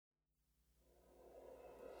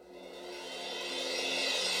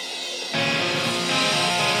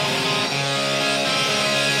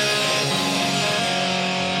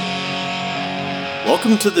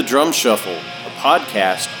Welcome to the Drum Shuffle, a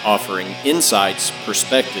podcast offering insights,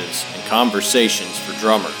 perspectives, and conversations for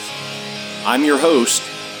drummers. I'm your host,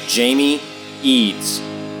 Jamie Eads.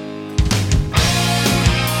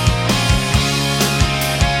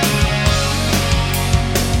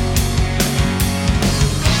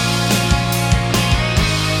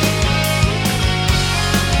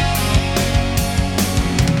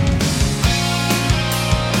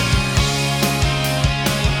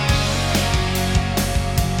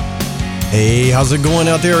 Hey, how's it going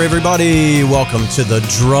out there, everybody? Welcome to the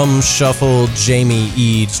Drum Shuffle. Jamie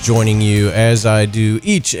Eads joining you as I do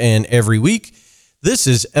each and every week. This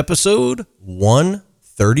is episode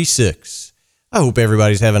 136. I hope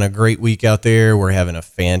everybody's having a great week out there. We're having a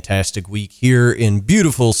fantastic week here in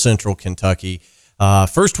beautiful central Kentucky.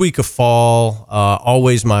 First week of fall,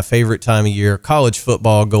 always my favorite time of year. College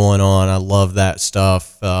football going on. I love that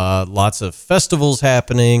stuff. Lots of festivals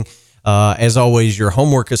happening. As always, your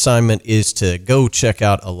homework assignment is to go check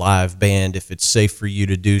out a live band if it's safe for you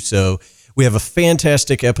to do so. We have a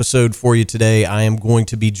fantastic episode for you today. I am going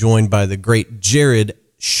to be joined by the great Jared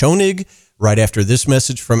Schonig right after this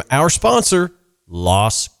message from our sponsor,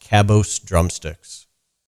 Los Cabos Drumsticks.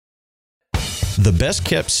 The best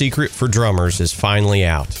kept secret for drummers is finally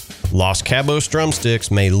out. Los Cabos Drumsticks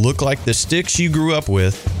may look like the sticks you grew up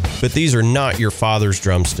with, but these are not your father's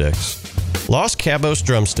drumsticks. Los Cabos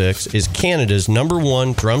Drumsticks is Canada's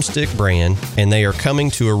 #1 drumstick brand, and they are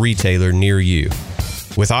coming to a retailer near you.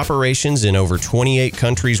 With operations in over 28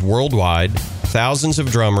 countries worldwide, thousands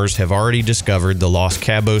of drummers have already discovered the Los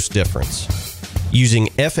Cabos difference. Using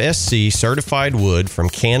FSC certified wood from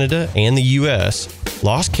Canada and the US,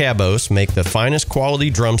 Los Cabos make the finest quality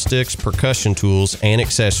drumsticks, percussion tools, and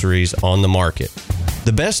accessories on the market.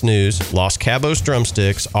 The best news, Los Cabos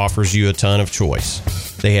Drumsticks offers you a ton of choice.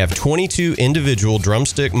 They have 22 individual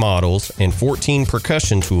drumstick models and 14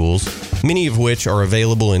 percussion tools, many of which are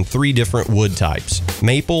available in 3 different wood types: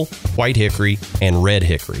 maple, white hickory, and red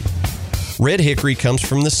hickory. Red hickory comes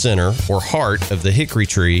from the center or heart of the hickory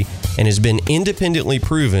tree and has been independently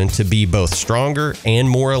proven to be both stronger and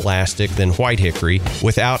more elastic than white hickory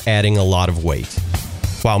without adding a lot of weight.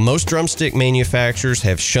 While most drumstick manufacturers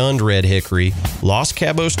have shunned red hickory, Los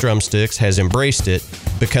Cabos Drumsticks has embraced it,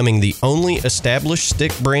 becoming the only established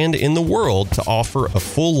stick brand in the world to offer a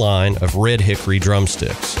full line of red hickory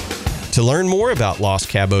drumsticks. To learn more about Los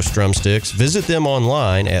Cabos Drumsticks, visit them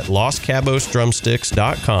online at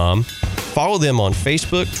loscabosdrumsticks.com, follow them on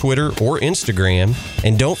Facebook, Twitter, or Instagram,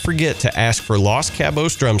 and don't forget to ask for Los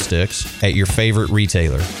Cabos Drumsticks at your favorite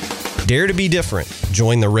retailer. Dare to be different.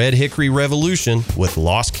 Join the Red Hickory Revolution with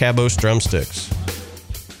Los Cabos Drumsticks.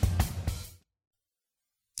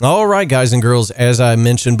 All right, guys and girls, as I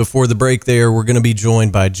mentioned before the break there, we're going to be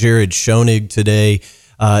joined by Jared Schonig today.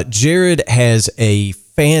 Jared has a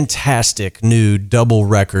fantastic new double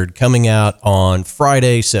record coming out on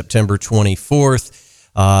Friday, September 24th.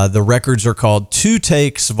 The records are called Two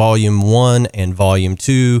Takes, Volume 1 and Volume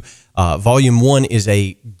 2. Volume 1 is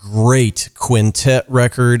a great quintet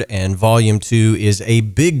record, and Volume 2 is a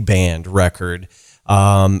big band record.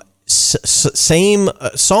 Same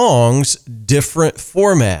songs, different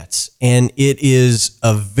formats, and it is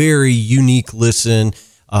a very unique listen.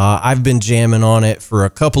 I've been jamming on it for a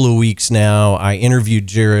couple of weeks now. I interviewed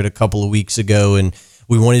Jared a couple of weeks ago, and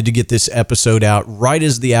we wanted to get this episode out right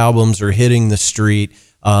as the albums are hitting the street.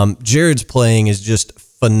 Jared's playing is just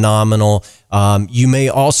phenomenal. You may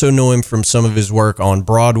also know him from some of his work on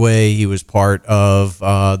Broadway. He was part of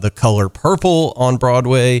The Color Purple on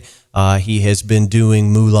Broadway. He has been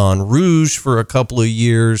doing Moulin Rouge for a couple of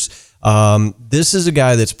years. This is a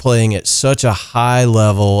guy that's playing at such a high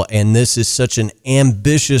level, and this is such an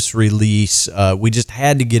ambitious release. We just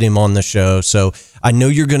had to get him on the show, so I know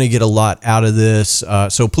you're going to get a lot out of this.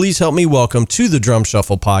 So please help me welcome to the Drum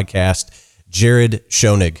Shuffle podcast, Jared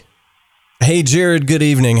Schonig. Hey, Jared, good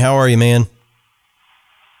evening. How are you, man?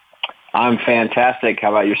 I'm fantastic. How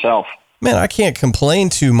about yourself? Man, I can't complain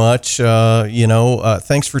too much.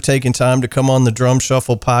 Thanks for taking time to come on the Drum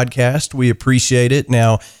Shuffle podcast. We appreciate it.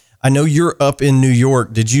 Now, I know you're up in New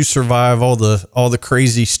York. Did you survive all the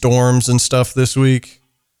crazy storms and stuff this week?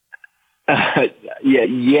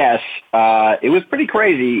 Yes. It was pretty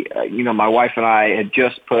crazy. My wife and I had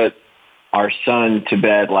just put our son to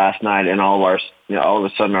bed last night, and all of a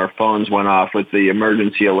sudden our phones went off with the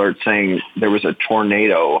emergency alert saying there was a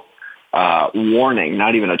tornado warning,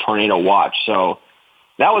 not even a tornado watch. So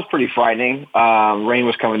that was pretty frightening. Rain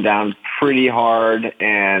was coming down pretty hard,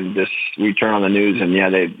 and we turn on the news, and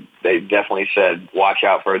they definitely said watch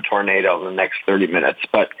out for a tornado in the next 30 minutes.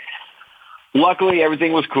 But luckily,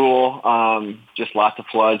 everything was cool. Just lots of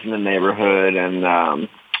floods in the neighborhood, and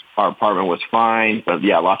our apartment was fine. But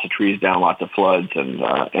yeah, lots of trees down, lots of floods, and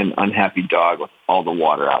an unhappy dog with all the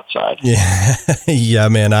water outside. Yeah, yeah,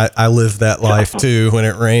 man. I live that life too when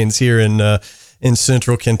it rains here in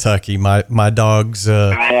central Kentucky. My dogs,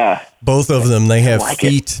 Yeah. both of them, they have like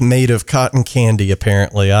feet made of cotton candy.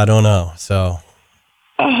 Apparently, I don't know. So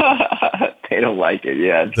They don't like it.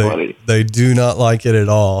 Yeah, it's funny. They do not like it at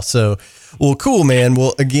all. So, well, cool, man.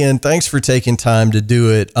 Well, again, thanks for taking time to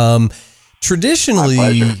do it.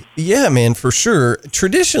 Traditionally, yeah, man, for sure.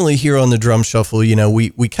 Traditionally here on the Drum Shuffle,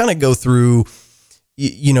 we kind of go through,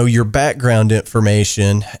 your background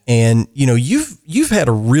information, and, you've had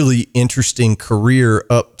a really interesting career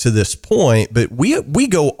up to this point, but we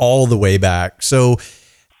go all the way back. So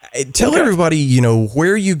tell everybody,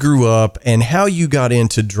 where you grew up and how you got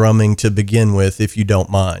into drumming to begin with, if you don't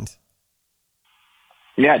mind.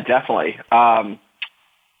 Yeah, definitely.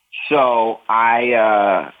 So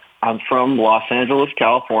I'm from Los Angeles,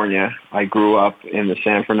 California. I grew up in the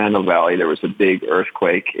San Fernando Valley. There was a big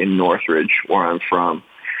earthquake in Northridge, where I'm from,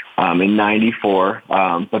 in '94.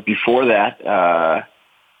 But before that, I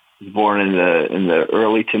was born in the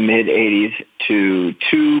early to mid '80s to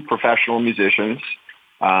two professional musicians.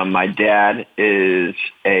 My dad is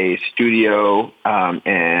a studio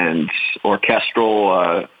and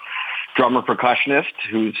orchestral drummer percussionist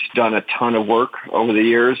who's done a ton of work over the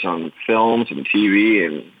years on films and TV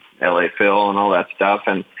and LA Phil and all that stuff.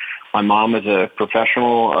 And my mom is a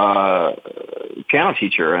professional piano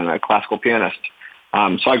teacher and a classical pianist.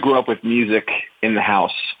 So I grew up with music in the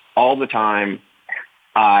house all the time.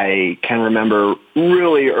 I can remember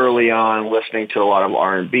really early on listening to a lot of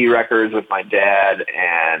R&B records with my dad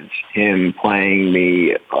and him playing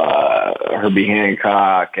me Herbie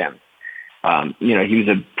Hancock, and he was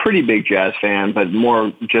a pretty big jazz fan, but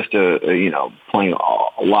more just playing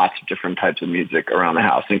lots of different types of music around the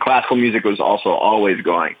house. And classical music was also always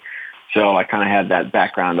going, so I kind of had that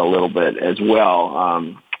background a little bit as well.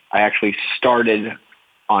 I actually started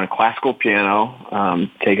on classical piano,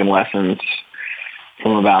 taking lessons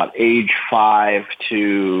from about age 5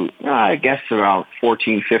 to, I guess, around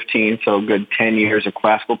 14, 15, so a good 10 years of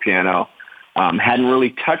classical piano. Hadn't really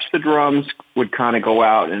touched the drums, would kind of go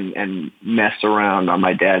out and mess around on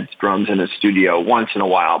my dad's drums in his studio once in a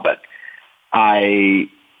while, but I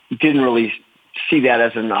didn't really see that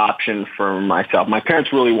as an option for myself. My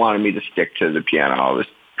parents really wanted me to stick to the piano. I was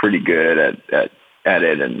pretty good at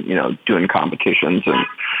it and, doing competitions and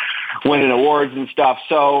winning awards and stuff.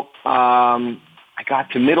 So I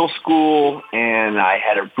got to middle school, and I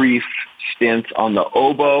had a brief stint on the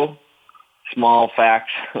oboe. Small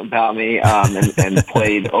fact about me, and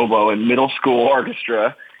played oboe in middle school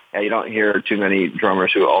orchestra. You don't hear too many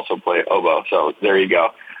drummers who also play oboe, so there you go.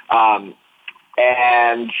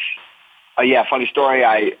 Funny story.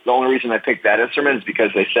 The only reason I picked that instrument is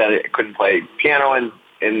because they said I couldn't play piano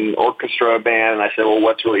in orchestra band, and I said, well,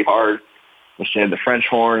 what's really hard? They said the French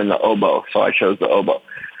horn and the oboe, so I chose the oboe.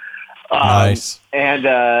 Nice. And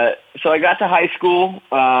so I got to high school,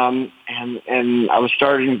 and I was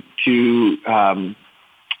starting to kind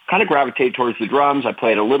of gravitate towards the drums. I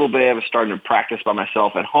played a little bit. I was starting to practice by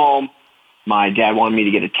myself at home. My dad wanted me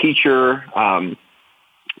to get a teacher.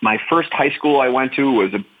 My first high school I went to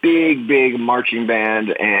was a big marching band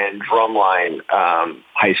and drumline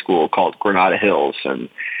high school called Granada Hills, and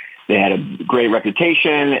they had a great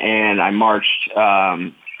reputation, and I marched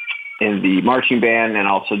in the marching band and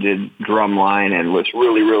also did drumline and was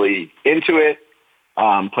really, really into it.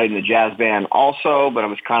 Played in the jazz band also, but I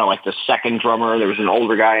was kind of like the second drummer. There was an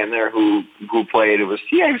older guy in there who played. He was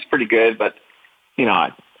pretty good, but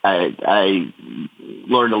I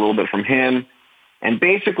learned a little bit from him. And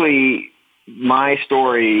basically, my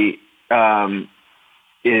story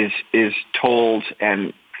is told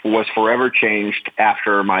and was forever changed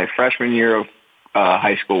after my freshman year of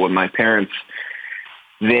high school, when my parents,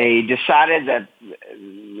 they decided that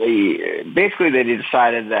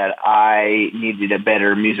I needed a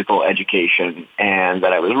better musical education, and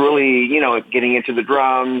that I was really, getting into the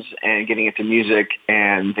drums and getting into music,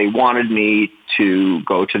 and they wanted me to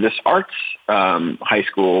go to this arts high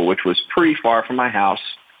school, which was pretty far from my house.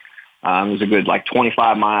 It was a good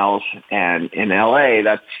 25 miles, and in LA,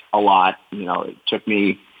 that's a lot. It took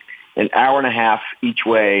me an hour and a half each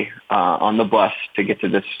way on the bus to get to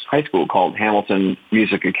this high school called Hamilton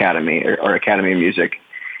Music Academy, or Academy of Music.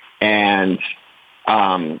 And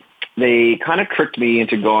they kind of tricked me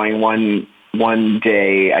into going one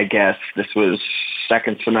day. I guess this was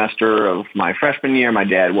second semester of my freshman year. My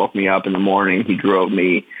dad woke me up in the morning. He drove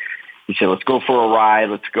me, he said, let's go for a ride.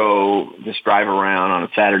 Let's go just drive around on a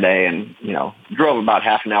Saturday. And, drove about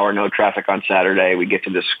half an hour, no traffic on Saturday. We get to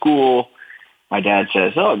the school. My dad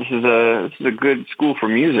says, oh, this is a good school for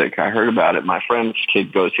music. I heard about it. My friend's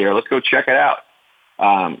kid goes here. Let's go check it out.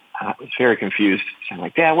 I was very confused. I'm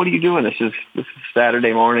like, Dad, what are you doing? This is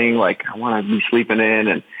Saturday morning. Like, I want to be sleeping in.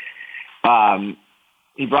 And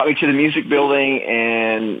he brought me to the music building,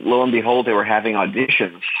 and lo and behold, they were having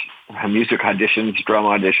auditions, music auditions, drum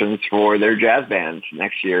auditions for their jazz band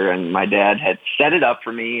next year. And my dad had set it up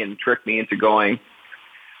for me and tricked me into going.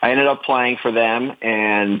 I ended up playing for them,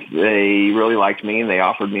 and they really liked me, and they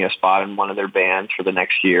offered me a spot in one of their bands for the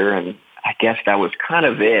next year. And I guess that was kind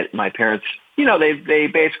of it. My parents, they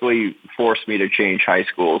basically forced me to change high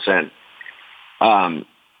schools. And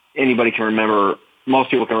anybody can remember, most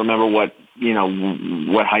people can remember what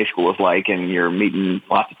high school was like, and you're meeting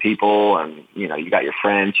lots of people, and you got your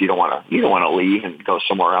friends. You don't want to leave and go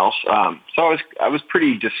somewhere else. So I was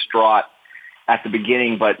pretty distraught at the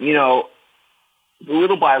beginning, but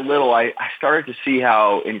little by little, I started to see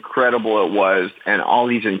how incredible it was, and all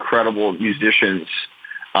these incredible musicians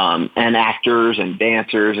and actors and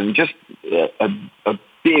dancers, and just a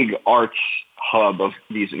big arts hub of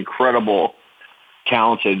these incredible,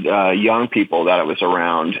 talented young people that I was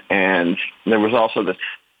around. And there was also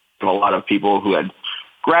a lot of people who had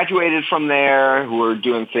graduated from there, who were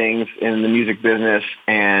doing things in the music business.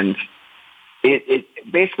 And it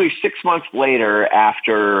basically 6 months later,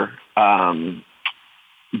 after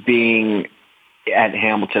being at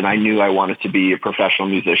Hamilton, I knew I wanted to be a professional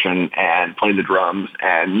musician and play the drums,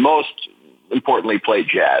 and most importantly, play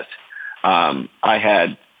jazz. There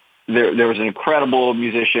was an incredible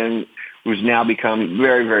musician who's now become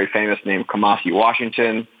very, very famous, named Kamasi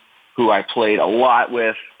Washington, who I played a lot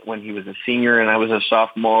with when he was a senior and I was a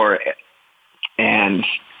sophomore, and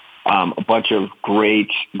a bunch of great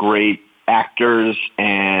actors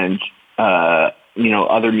and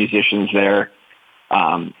other musicians there.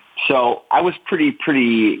 So I was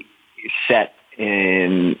pretty set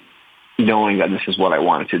in knowing that this is what I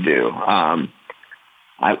wanted to do.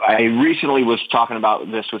 I recently was talking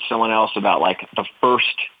about this with someone else about like the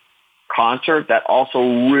first concert that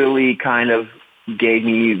also really kind of gave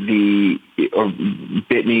me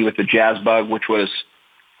bit me with the jazz bug, which was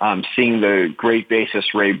seeing the great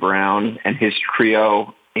bassist Ray Brown and his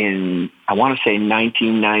trio in, I want to say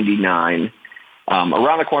 1999,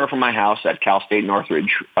 around the corner from my house at Cal State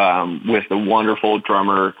Northridge, with the wonderful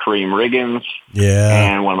drummer Kareem Riggins,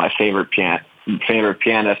 and one of my favorite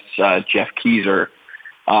pianists, Jeff Keezer.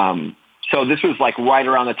 So this was like right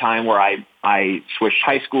around the time where I switched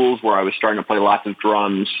high schools, where I was starting to play lots of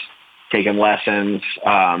drums, taking lessons,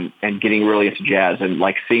 and getting really into jazz, and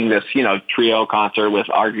like seeing this, trio concert with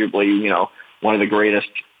arguably, one of the greatest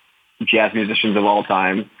jazz musicians of all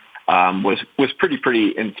time, was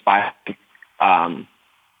pretty inspiring.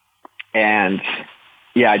 And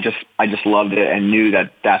yeah, I just loved it and knew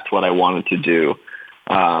that that's what I wanted to do.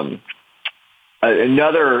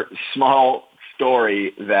 Another small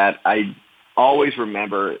story that I always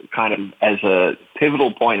remember kind of as a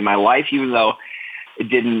pivotal point in my life, even though it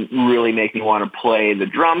didn't really make me want to play the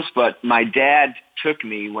drums, but my dad took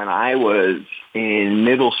me when I was in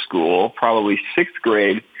middle school, probably sixth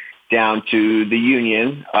grade, down to the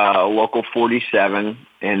Union, local 47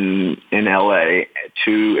 in LA,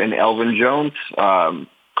 to an Elvin Jones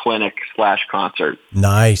clinic / concert.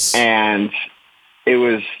 Nice. And it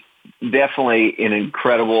was definitely an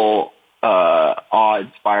incredible,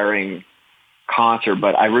 awe-inspiring concert.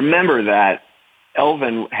 But I remember that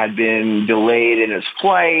Elvin had been delayed in his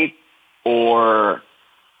flight, or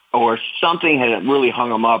something had really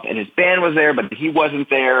hung him up, and his band was there, but he wasn't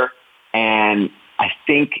there. And I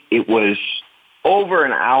think it was over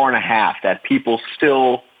an hour and a half that people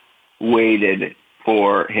still waited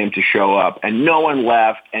for him to show up, and no one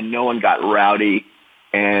left and no one got rowdy.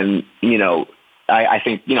 And, I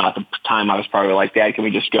think, at the time I was probably like, Dad, can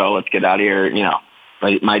we just go? Let's get out of here.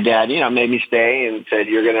 But my dad, made me stay and said,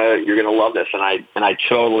 you're going to love this. And I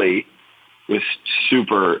totally was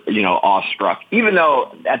super, awestruck, even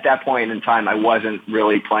though at that point in time, I wasn't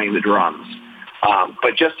really playing the drums.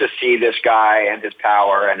 But just to see this guy and his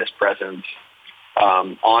power and his presence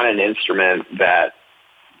on an instrument that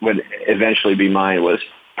would eventually be mine was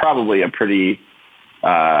probably a pretty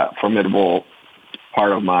formidable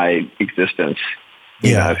part of my existence,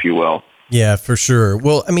 if you will. Yeah, for sure.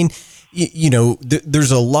 Well, I mean,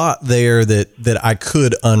 there's a lot there that I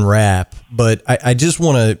could unwrap, but I just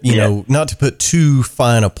want to, not to put too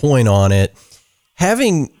fine a point on it,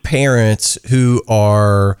 having parents who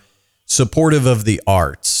are supportive of the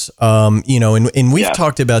arts, and we've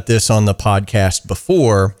talked about this on the podcast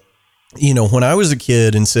before, when I was a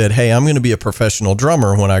kid and said, hey, I'm going to be a professional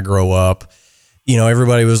drummer when I grow up,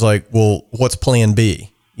 everybody was like, well, what's plan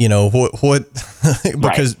B? Because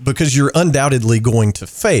you're undoubtedly going to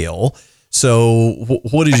fail. So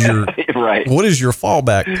what is your, right. What is your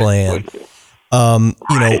fallback plan?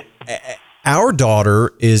 Our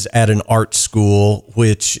daughter is at an art school,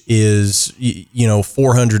 which is,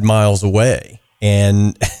 400 miles away.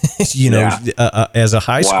 And, as a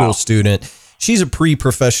high school student, she's a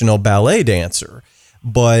pre-professional ballet dancer,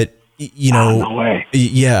 but no way.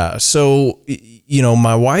 Yeah. So,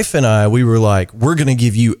 my wife and I, we were like, we're going to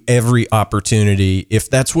give you every opportunity. If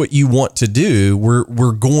that's what you want to do,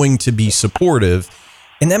 we're going to be supportive.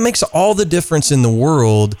 And that makes all the difference in the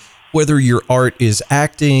world, whether your art is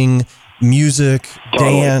acting, music,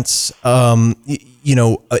 dance, not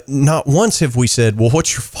once have we said, well,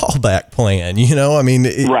 what's your fallback plan?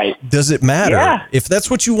 Right. Does it matter? Yeah. If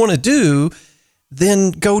that's what you want to do,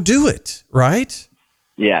 then go do it. Right.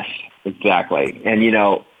 Yes, exactly. And,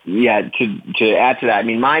 to add to that, I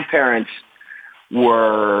mean, my parents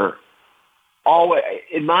were always,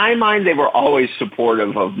 in my mind, they were always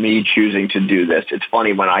supportive of me choosing to do this. It's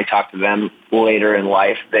funny, when I talked to them later in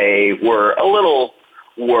life, they were a little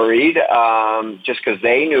worried, just because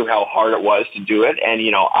they knew how hard it was to do it. And,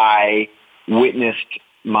 I witnessed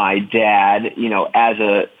my dad, as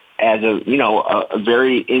a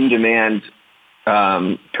very in-demand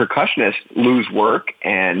percussionist lose work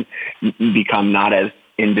and become not as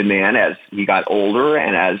in demand as he got older,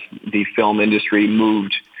 and as the film industry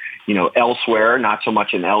moved, elsewhere, not so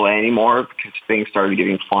much in LA anymore, because things started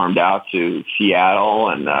getting farmed out to Seattle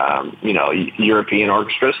and, European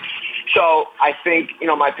orchestras. So I think,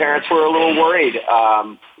 my parents were a little worried.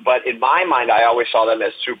 But in my mind, I always saw them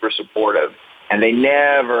as super supportive, and they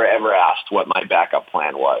never, ever asked what my backup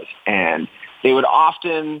plan was. And they would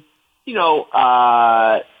often,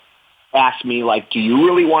 ask me, like, do you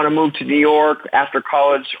really want to move to New York after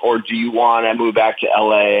college, or do you want to move back to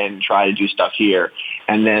LA and try to do stuff here?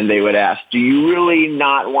 And then they would ask, do you really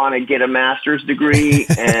not want to get a master's degree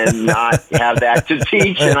and not have that to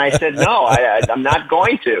teach? And I said, no, I'm not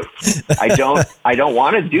going to. I don't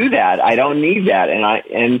want to do that. I don't need that.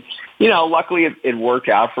 And luckily it worked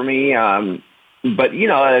out for me. But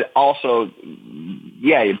also,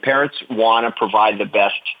 your parents want to provide the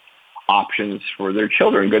best options for their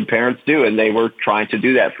children. Good parents do, and they were trying to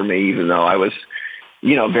do that for me, even though I was,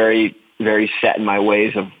 very, very set in my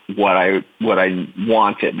ways of what I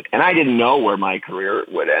wanted, and I didn't know where my career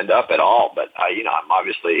would end up at all. But I'm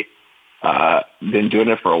obviously been doing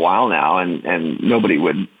it for a while now, and nobody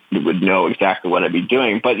would know exactly what I'd be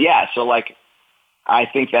doing. But so I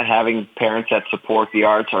think that having parents that support the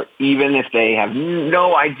arts, or even if they have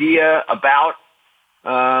no idea about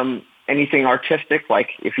anything artistic, like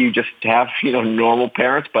if you just have, normal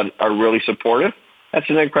parents but are really supportive, that's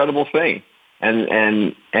an incredible thing.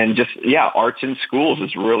 And just, arts in schools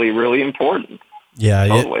is really, really important. Yeah.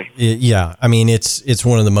 Totally. I mean, it's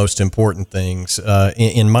one of the most important things,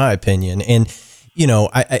 in my opinion. And,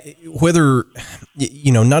 whether,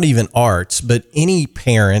 not even arts, but any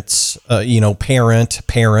parents,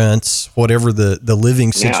 parents, whatever the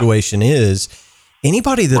living situation is,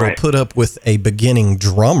 anybody that'll put up with a beginning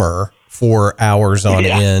drummer for hours on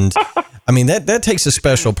end, I mean, that takes a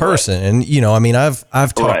special person. And,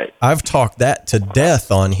 I've talked that to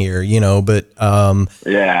death on here, but, I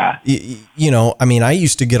mean, I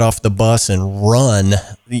used to get off the bus and run,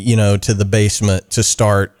 to the basement to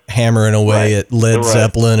start hammering away at Led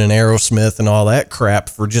Zeppelin and Aerosmith and all that crap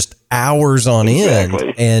for just hours on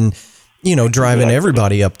end, and, driving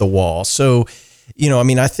everybody up the wall. So,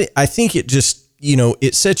 I think it just,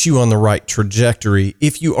 it sets you on the right trajectory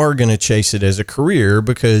if you are going to chase it as a career,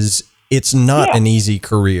 because it's not an easy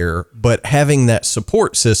career, but having that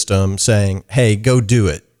support system saying, hey, go do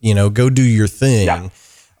it, go do your thing,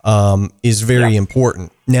 is very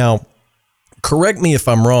important. Now, correct me if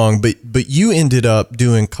I'm wrong, but you ended up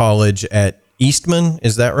doing college at Eastman.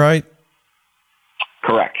 Is that right?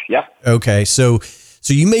 Correct. Yep. Okay. So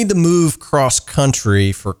you made the move cross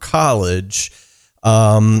country for college.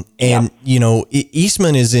 Eastman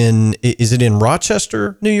is it in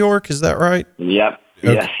Rochester, New York? Is that right? Yep.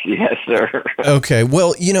 Okay. Yes, sir. Okay.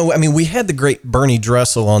 Well, we had the great Bernie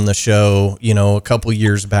Dressel on the show, a couple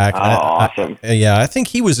years back. Awesome. I think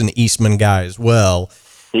he was an Eastman guy as well.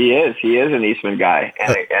 He is an Eastman guy,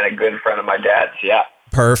 and a good friend of my dad's. Yeah.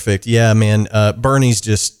 Perfect. Yeah, man. Bernie's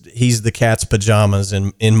he's the cat's pajamas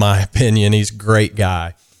in my opinion. He's a great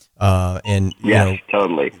guy.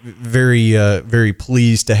 Totally. Very, very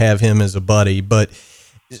pleased to have him as a buddy. But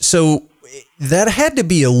so that had to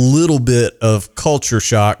be a little bit of culture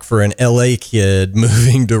shock for an LA kid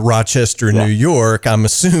moving to Rochester, New York, I'm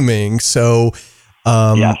assuming. So,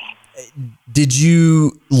 Yes. did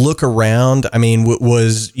you look around? I mean,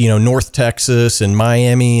 was, North Texas and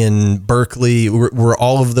Miami and Berkeley, were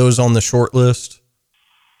all of those on the short list?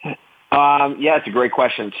 Yeah, it's a great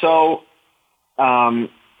question. So,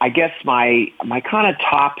 I guess my kind of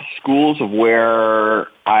top schools of where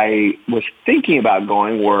I was thinking about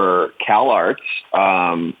going were Cal Arts,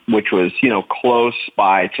 which was, close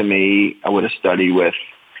by to me. I would have studied with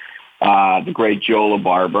the great Joe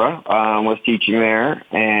LaBarbera was teaching there,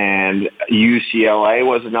 and UCLA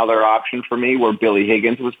was another option for me where Billy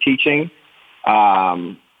Higgins was teaching.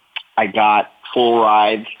 I got full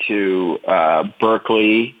rides to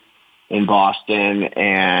Berkeley in Boston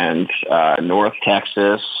and North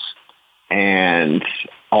Texas, and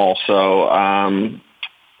also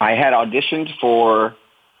I had auditioned for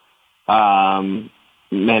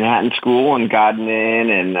Manhattan School and gotten in,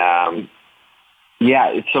 and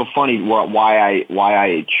it's so funny why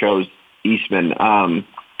I chose Eastman.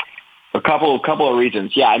 A couple of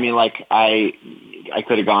reasons. Yeah, I mean, like I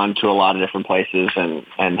could have gone to a lot of different places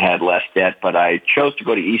and had less debt, but I chose to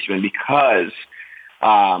go to Eastman because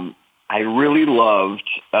I really loved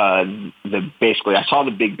basically I saw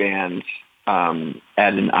the big bands at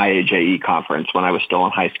an IAJE conference when I was still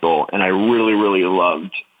in high school, and I really, really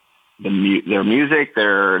loved their music.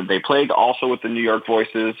 They played also with the New York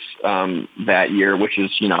Voices that year, which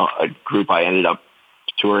is, a group I ended up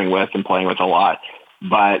touring with and playing with a lot.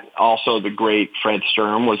 But also the great Fred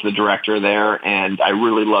Sturm was the director there, and I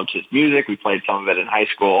really loved his music. We played some of it in high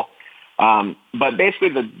school. But basically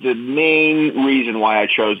the main reason why I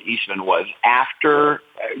chose Eastman was after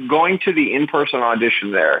going to the in-person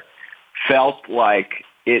audition there, felt like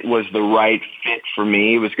it was the right fit for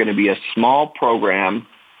me. It was going to be a small program,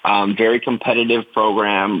 very competitive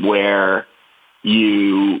program where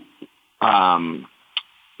you,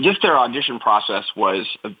 just their audition process was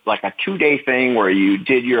like a 2-day thing where you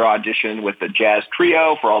did your audition with the jazz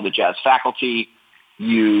trio for all the jazz faculty.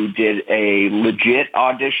 You did a legit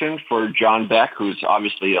audition for John Beck, who's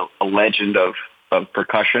obviously a legend of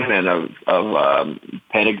percussion and of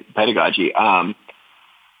pedagogy.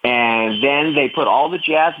 And then they put all the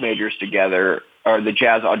jazz majors together, or the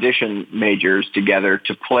jazz audition majors together,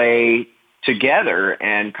 to play together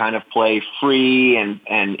and kind of play free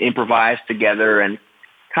and improvise together, and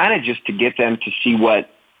kind of just to get them to see what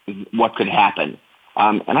could happen.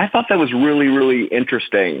 And I thought that was really, really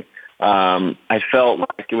interesting. I felt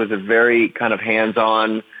like it was a very kind of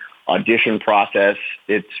hands-on audition process.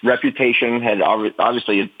 Its reputation had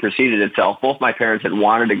obviously preceded itself. Both my parents had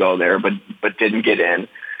wanted to go there, but didn't get in.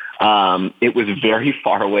 It was very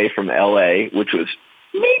far away from LA, which was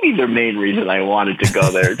maybe the main reason I wanted to go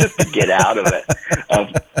there, just to get out of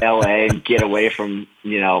LA and get away from,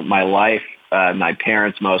 my life, my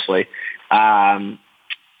parents mostly.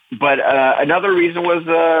 But another reason was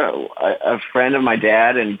a friend of my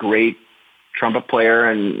dad and great trumpet player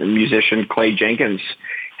and musician, Clay Jenkins,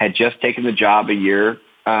 had just taken the job a year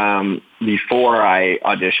before I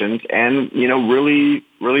auditioned, and really,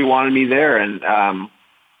 really wanted me there. And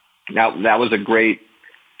that was a great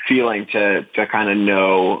feeling to kind of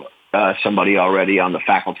know somebody already on the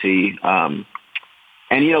faculty. And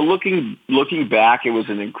looking back, it was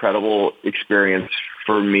an incredible experience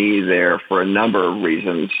for me there for a number of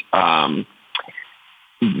reasons.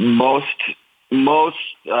 Most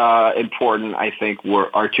important, I think,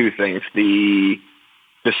 are two things. The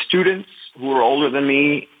students who were older than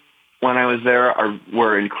me when I was there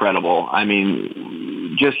were incredible. I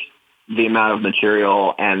mean, just the amount of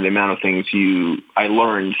material and the amount of things I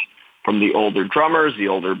learned from the older drummers, the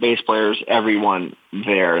older bass players, everyone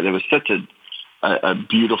there. There was such a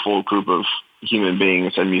beautiful group of human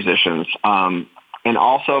beings and musicians. And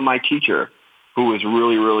also my teacher, who was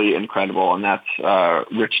really, really incredible, and that's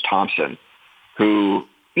Rich Thompson, who,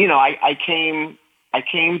 I came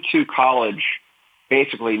to college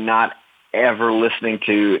basically not ever listening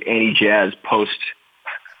to any jazz post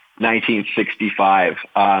 1965.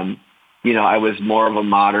 I was more of a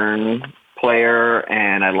modern player,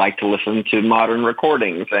 and I liked to listen to modern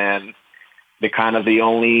recordings, and the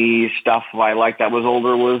only stuff I liked that was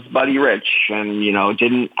older was Buddy Rich, and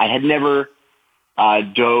I had never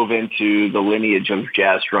dove into the lineage of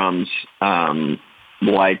jazz drums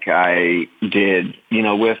like I did,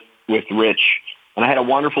 with Rich. And I had a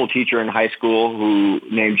wonderful teacher in high school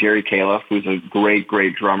named Jerry Califf, who's a great,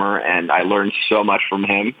 great drummer, and I learned so much from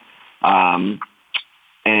him. But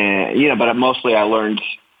mostly I learned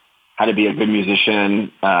how to be a good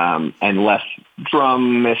musician and less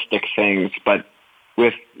drumistic things. But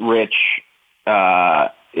with Rich,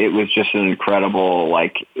 it was just an incredible,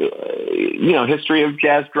 history of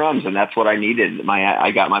jazz drums, and that's what I needed.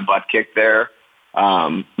 I got my butt kicked there.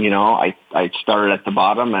 I started at the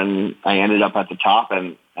bottom and I ended up at the top,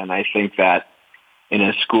 and I think that in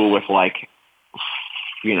a school with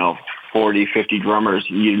 40, 50 drummers,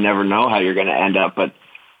 you never know how you're going to end up, but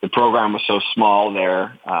the program was so small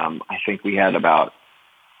there. I think we had about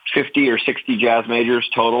 50 or 60 jazz majors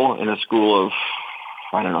total in a school of,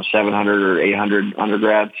 700 or 800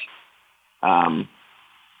 undergrads. So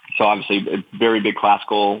obviously a very big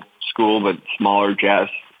classical school, but smaller jazz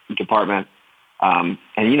department. And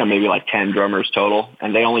maybe 10 drummers total.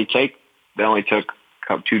 And they only took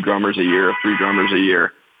 2 drummers a year, 3 drummers a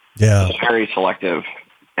year. Yeah. It's very selective.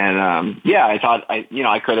 And, I thought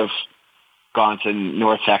I could have gone to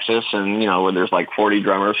North Texas and, where there's 40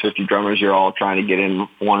 drummers, 50 drummers, you're all trying to get in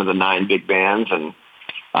one of the 9 big bands. And,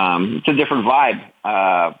 it's a different vibe.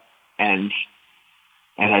 And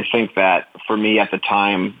I think that for me at the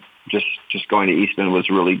time, just going to Eastman was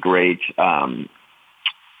really great.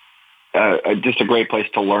 Just a great place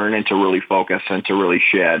to learn and to really focus and to really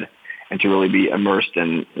shed and to really be immersed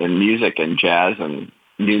in music and jazz and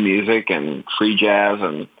new music and free jazz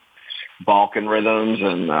and Balkan rhythms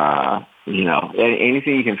and,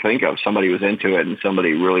 anything you can think of. Somebody was into it and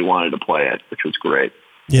somebody really wanted to play it, which was great.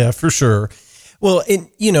 Yeah, for sure. Well,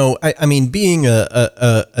 being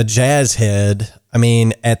a jazz head,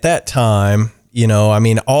 at that time,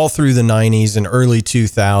 all through the 90s and early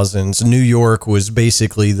 2000s, New York was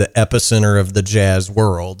basically the epicenter of the jazz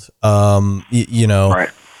world. Right.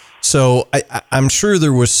 So I'm sure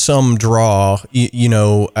there was some draw,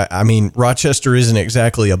 Rochester isn't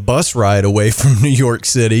exactly a bus ride away from New York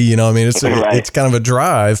City, it's Right. it's kind of a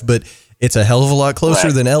drive, but it's a hell of a lot closer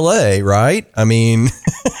Correct. than LA, right?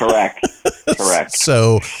 Correct.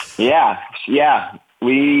 So yeah.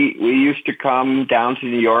 We used to come down to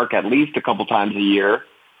New York at least a couple times a year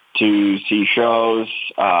to see shows.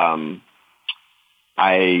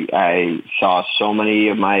 I saw so many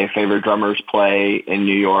of my favorite drummers play in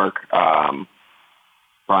New York.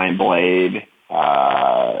 Brian Blade,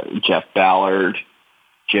 Jeff Ballard,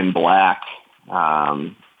 Jim Black,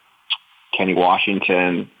 Kenny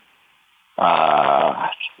Washington. I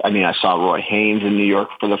saw Roy Haynes in New York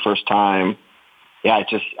for the first time. Yeah,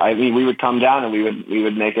 we would come down and we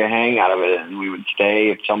would make a hang out of it, and we would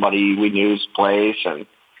stay at somebody we knew's place and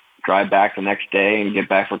drive back the next day and get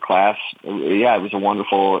back for class. Yeah, it was a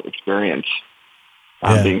wonderful experience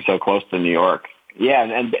being so close to New York. Yeah,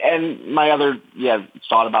 and my other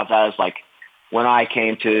thought about that is when I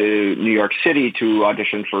came to New York City to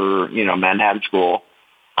audition for Manhattan School,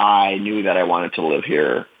 I knew that I wanted to live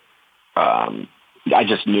here. I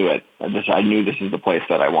just knew it. I knew this is the place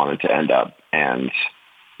that I wanted to end up, and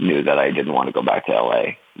knew that I didn't want to go back to LA.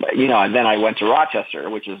 But, and then I went to Rochester,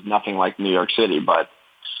 which is nothing like New York City, but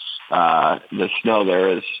the snow there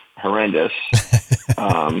is horrendous.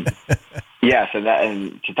 Yes,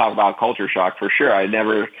 and to talk about culture shock, for sure. I'd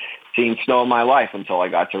never seen snow in my life until I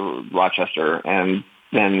got to Rochester, and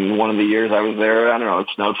then one of the years I was there, I don't know, it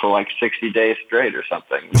snowed for 60 days straight or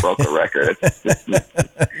something. Broke the record.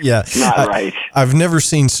 Yeah, not right. I've never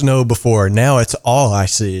seen snow before. Now it's all I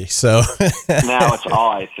see. So now it's all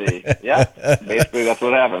I see. Yeah, basically that's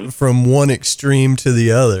what happened. From one extreme to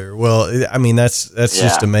the other. Well, that's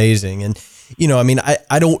just amazing. And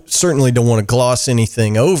I certainly don't want to gloss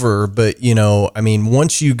anything over, but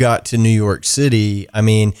once you got to New York City,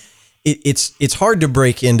 it's hard to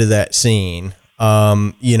break into that scene.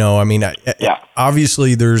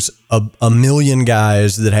 Obviously there's a million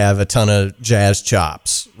guys that have a ton of jazz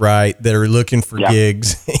chops, right? That are looking for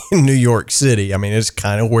gigs in New York City. It's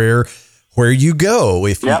kind of where you go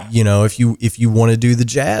if if you want to do the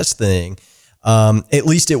jazz thing. At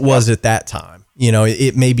least it was at that time.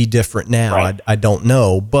 It may be different now. Right. I don't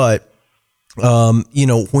know, but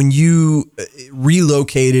when you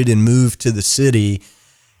relocated and moved to the city,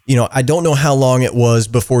 I don't know how long it was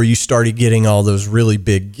before you started getting all those really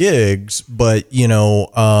big gigs, but,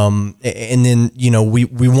 and then,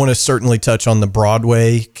 we want to certainly touch on the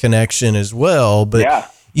Broadway connection as well. But,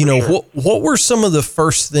 sure. What were some of the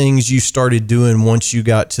first things you started doing once you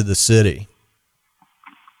got to the city?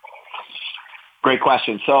 Great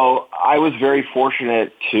question. So I was very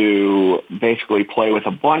fortunate to basically play with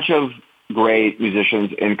a bunch of great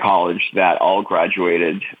musicians in college that all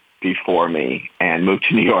graduated before me and moved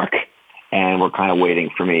to New York and were kind of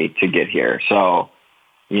waiting for me to get here. So,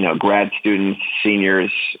 grad students,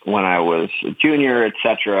 seniors, when I was a junior, et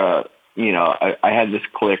cetera, I had this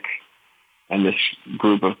clique and this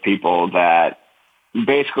group of people that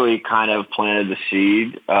basically kind of planted the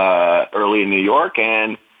seed early in New York.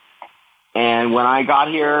 And when I got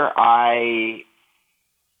here, I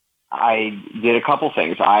did a couple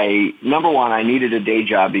things. Number one, I needed a day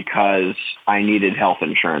job because I needed health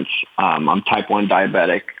insurance. I'm type 1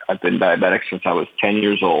 diabetic. I've been diabetic since I was 10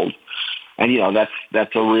 years old. And,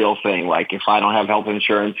 that's a real thing. Like, if I don't have health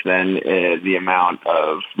insurance, then the amount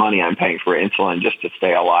of money I'm paying for insulin just to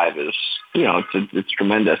stay alive is, it's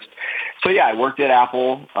tremendous. So, yeah, I worked at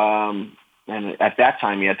Apple. And at that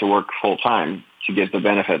time, you had to work full time to get the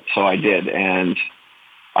benefits. So I did. And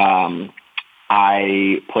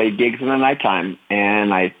I played gigs in the nighttime,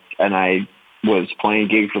 and I was playing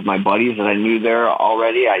gigs with my buddies that I knew there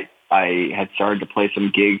already. I had started to play some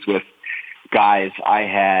gigs with guys I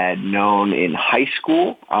had known in high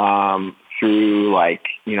school through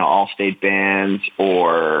all-state bands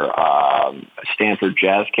or Stanford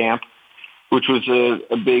Jazz Camp, which was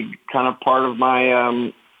a big kind of part of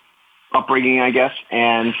my upbringing, I guess.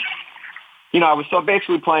 And, I was so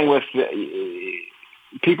basically playing with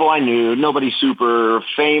people I knew, nobody super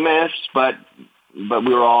famous, but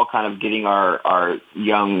we were all kind of getting our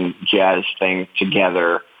young jazz thing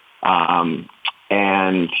together.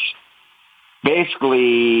 And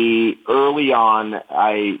basically early on,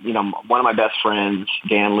 one of my best friends,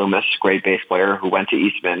 Dan Loomis, great bass player who went to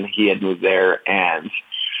Eastman, he had moved there. And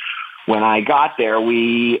when I got there,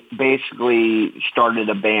 we basically started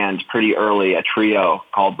a band pretty early, a trio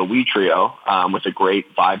called the Wee Trio, with a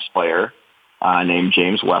great vibes player named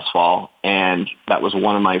James Westfall. And that was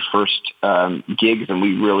one of my first gigs, and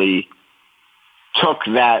we really took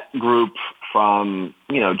that group from,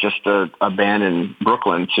 just a band in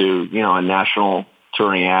Brooklyn to, a national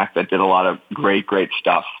touring act that did a lot of great, great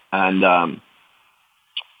stuff. And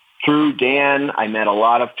through Dan, I met a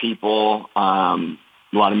lot of people, a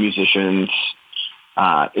lot of musicians.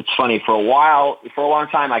 It's funny, for a long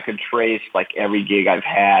time, I could trace every gig I've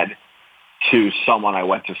had to someone I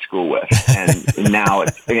went to school with. And now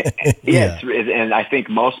and I think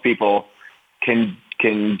most people can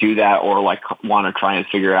do that, or want to try and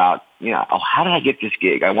figure out, how did I get this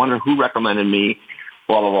gig? I wonder who recommended me,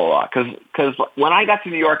 blah, blah, blah, blah. Cause when I got to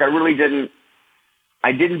New York, I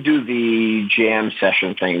didn't do the jam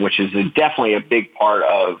session thing, which is definitely a big part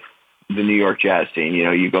of the New York jazz scene.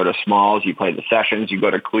 You go to Smalls, you play the sessions. You go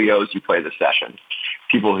to Cleo's, you play the sessions.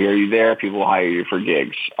 People hear you there. People hire you for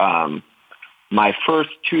gigs. My first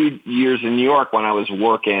 2 years in New York, when I was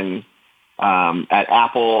working at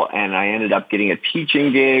Apple, and I ended up getting a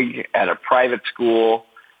teaching gig at a private school,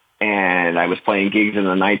 and I was playing gigs in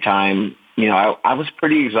the nighttime, I was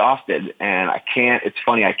pretty exhausted, and it's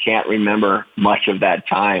funny, I can't remember much of that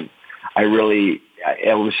time. I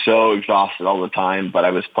was so exhausted all the time, but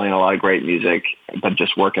I was playing a lot of great music, but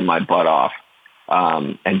just working my butt off,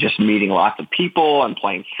 and just meeting lots of people and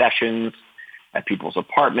playing sessions at people's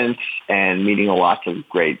apartments and meeting lots of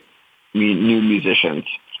great new musicians.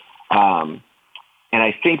 And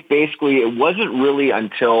I think basically it wasn't really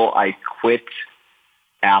until I quit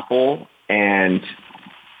Apple and,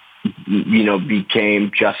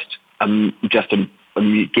 became just a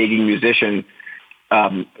gigging musician,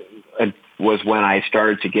 was when I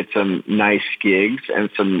started to get some nice gigs and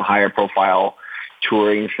some higher profile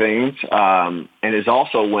touring things. And is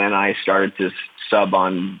also when I started to sub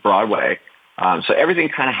on Broadway. So everything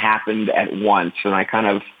kind of happened at once, and I kind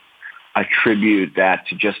of attribute that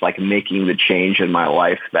to just making the change in my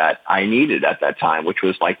life that I needed at that time, which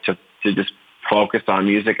was to just focus on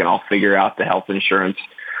music, and I'll figure out the health insurance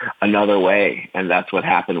another way. And that's what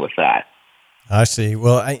happened with that. I see.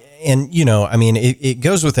 Well, it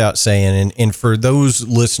goes without saying, and for those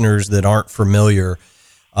listeners that aren't familiar,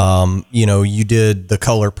 you did The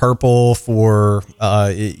Color Purple for,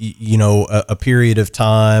 a period of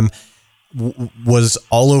time, was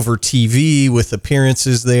all over TV with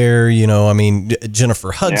appearances there,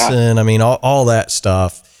 Jennifer Hudson, yeah. All that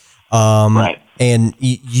stuff. Right. And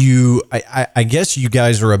I guess you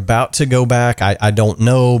guys are about to go back. I don't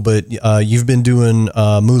know, but you've been doing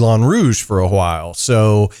Moulin Rouge for a while.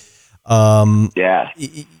 So, yeah.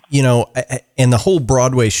 And the whole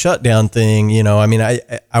Broadway shutdown thing,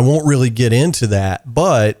 I won't really get into that,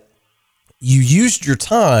 but you used your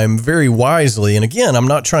time very wisely. And again, I'm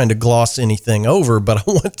not trying to gloss anything over, but I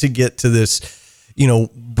want to get to this,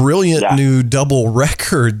 brilliant new double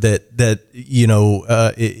record that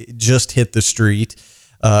it just hit the street,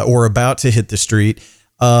 or about to hit the street.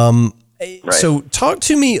 Right. So talk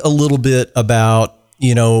to me a little bit about,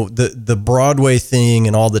 the Broadway thing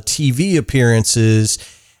and all the TV appearances,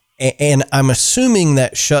 And I'm assuming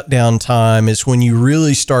that shutdown time is when you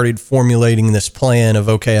really started formulating this plan of,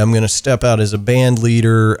 okay, I'm going to step out as a band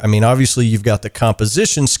leader. I mean, obviously you've got the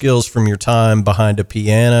composition skills from your time behind a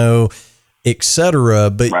piano,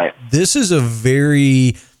 etc. But This is a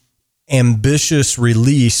very ambitious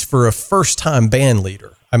release for a first-time band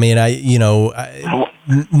leader. I mean,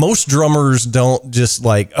 most drummers don't just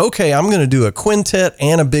like, okay, I'm going to do a quintet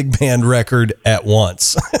and a big band record at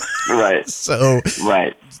once. Right. So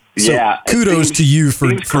yeah. Kudos to you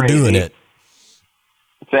for doing it.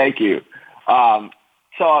 Thank you. I'll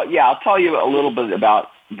tell you a little bit about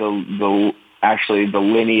the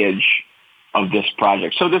lineage of this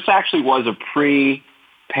project. So this actually was a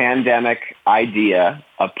pre-pandemic idea,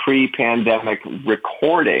 a pre-pandemic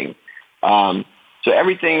recording. So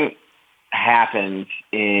everything happened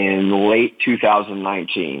in late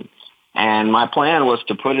 2019. And my plan was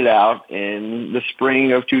to put it out in the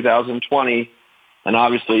spring of 2020. And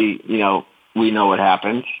obviously, we know what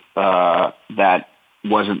happened. That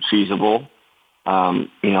wasn't feasible.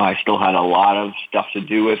 I still had a lot of stuff to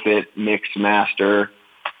do with it, mix, master,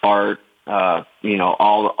 art, all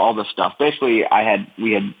the stuff. Basically,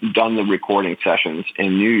 we had done the recording sessions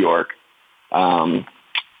in New York, in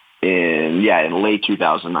late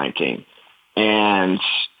 2019. And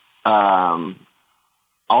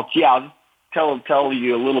I'll tell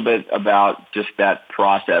you a little bit about just that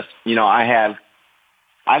process. I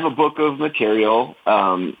have a book of material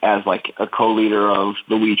as like a co-leader of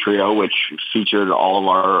the Wee Trio, which featured all of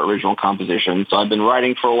our original compositions. So I've been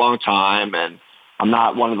writing for a long time, and I'm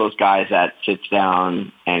not one of those guys that sits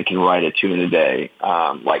down and can write a tune a day.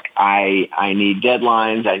 I need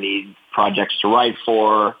deadlines, I need projects to write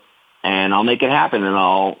for, and I'll make it happen, and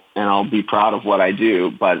I'll be proud of what I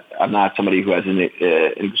do. But I'm not somebody who has an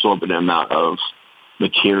exorbitant amount of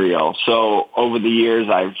material. So over the years,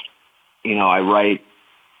 I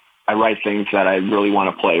write things that I really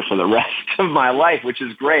want to play for the rest of my life, which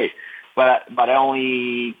is great. But I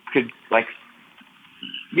only could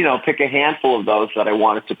pick a handful of those that I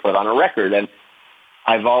wanted to put on a record. And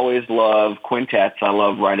I've always loved quintets. I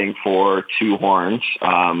love writing for two horns.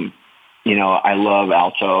 I love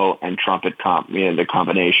alto and trumpet the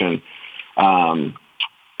combination.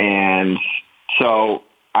 And so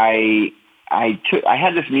I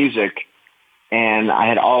had this music, and I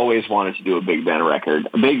had always wanted to do a big band record.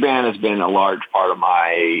 A big band has been a large part of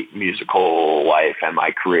my musical life and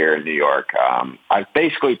my career in New York. I've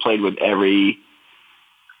basically played with every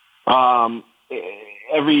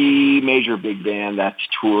major big band that's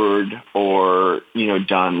toured or,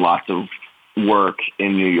 done lots of work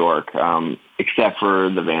in New York, except for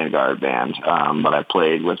the Vanguard band. But I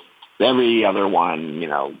played with every other one,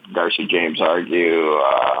 Darcy James Argue,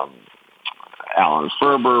 Alan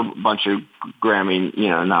Ferber, a bunch of Grammy,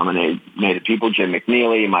 nominated people, Jim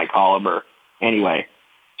McNeely, Mike Oliver. Anyway,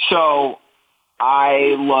 so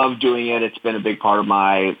I love doing it. It's been a big part of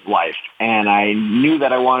my life. And I knew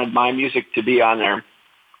that I wanted my music to be on there.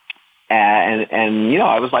 And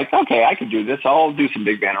I was like, okay, I can do this. I'll do some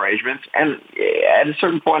big band arrangements. And at a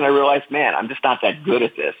certain point, I realized, man, I'm just not that good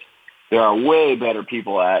at this. There are way better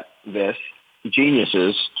people at this,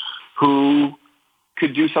 geniuses, who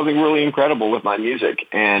could do something really incredible with my music.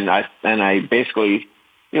 And I basically,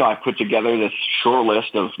 I put together this short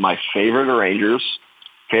list of my favorite arrangers,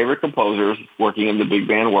 favorite composers working in the big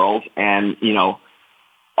band world. And,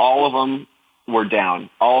 all of them were down.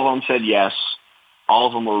 All of them said yes. All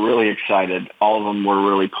of them were really excited. All of them were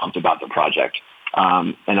really pumped about the project.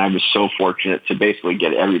 And I was so fortunate to basically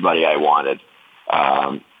get everybody I wanted.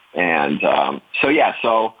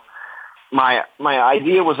 So my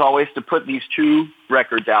idea was always to put these two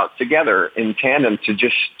records out together in tandem to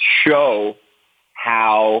just show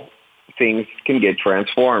how things can get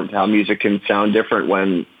transformed, how music can sound different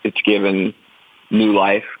when it's given new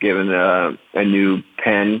life, given a new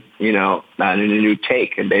pen, and a new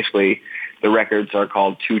take. And basically, the records are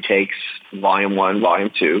called Two Takes, Volume 1, Volume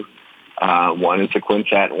 2. One is the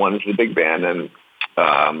quintet, one is the big band. And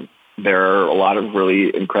there are a lot of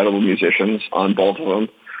really incredible musicians on both of them.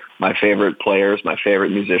 My favorite players, my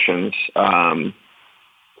favorite musicians. The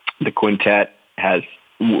quintet has,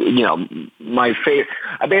 my favorite.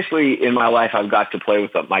 Basically, in my life, I've got to play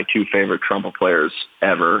with my two favorite trumpet players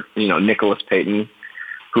ever. Nicholas Payton,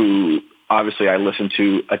 who obviously I listened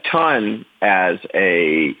to a ton as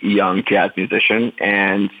a young jazz musician,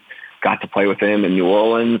 and got to play with him in New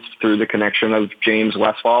Orleans through the connection of James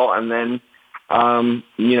Westfall. And then,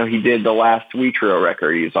 he did the last Wee Trio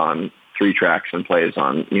record. He's on 3 tracks and plays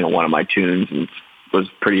on, one of my tunes, and was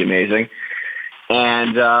pretty amazing.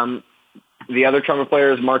 And, the other trumpet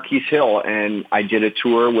player is Marquise Hill, and I did a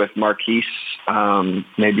tour with Marquise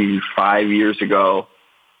maybe 6 years ago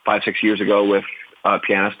with a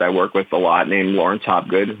pianist I work with a lot named Lawrence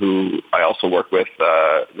Hopgood, who I also work with,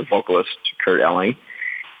 the vocalist Kurt Elling.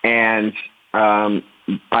 And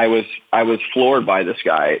I was floored by this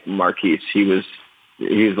guy, Marquise. He was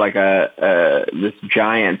like this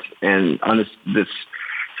giant and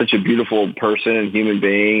such a beautiful person and human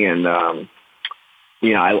being, and I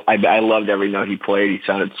loved every note he played. He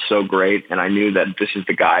sounded so great, and I knew that this is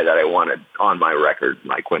the guy that I wanted on my record,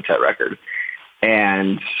 my quintet record.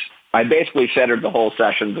 And I basically centered the whole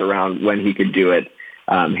sessions around when he could do it.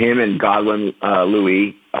 Him and Godwin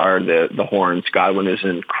Louis are the horns. Godwin is an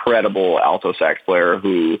incredible alto sax player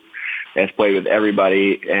who has played with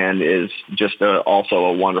everybody and is just also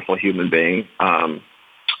a wonderful human being.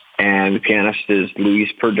 And the pianist is Luis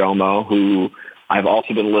Perdomo, who I've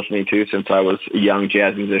also been listening to since I was a young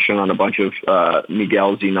jazz musician on a bunch of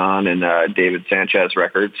Miguel Zenon and David Sanchez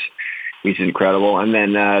records. He's incredible. And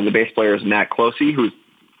then the bass player is Matt Closey, who's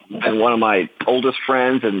been one of my oldest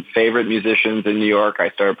friends and favorite musicians in New York. I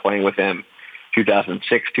started playing with him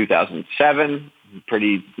 2006, 2007,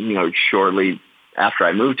 pretty, shortly after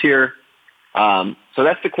I moved here. So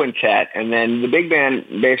that's the quintet. And then the big band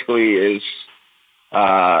basically is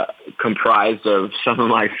comprised of some of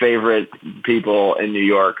my favorite people in New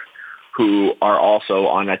York who are also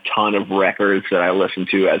on a ton of records that I listened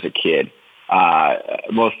to as a kid.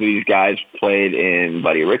 Most of these guys played in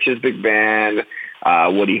Buddy Rich's big band,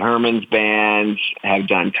 Woody Herman's band, have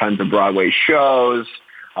done tons of Broadway shows,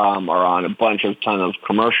 are on a ton of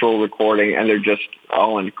commercial recording, and they're just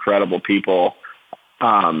all incredible people.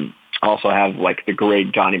 Also have like the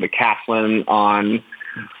great Johnny McCaslin on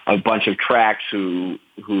a bunch of tracks, who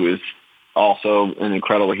is also an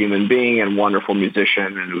incredible human being and wonderful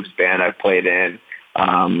musician, and whose band I've played in.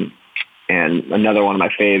 And another one of my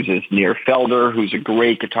faves is Nir Felder, who's a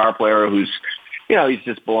great guitar player, who's, he's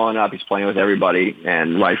just blowing up. He's playing with everybody,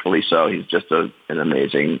 and rightfully so. He's just an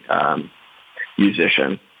amazing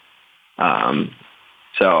musician.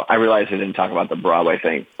 So I realize I didn't talk about the Broadway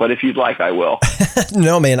thing, but if you'd like, I will.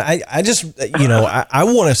 No, man, I just, I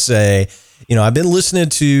want to say, I've been listening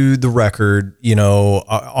to the record,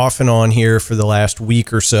 off and on here for the last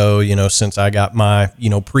week or so, since I got my,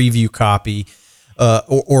 preview copy,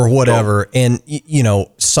 or whatever. Cool. And,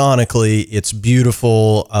 sonically it's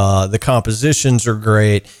beautiful. The compositions are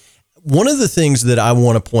great. One of the things that I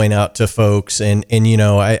want to point out to folks, and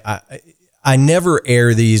I never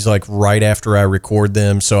air these like right after I record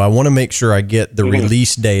them, so I want to make sure I get the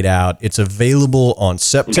release date out. It's available on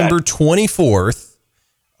September 24th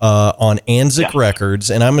on Anzac Records,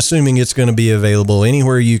 and I'm assuming it's going to be available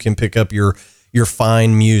anywhere you can pick up your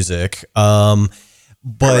fine music. But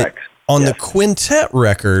correct. On the Quintet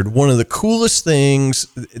record, one of the coolest things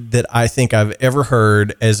that I think I've ever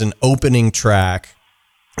heard as an opening track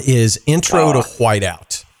is Intro to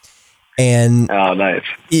Whiteout. And nice.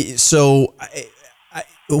 So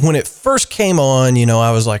when it first came on,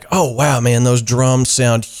 I was like, oh, wow, man, those drums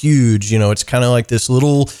sound huge. It's kind of like this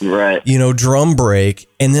little, drum break.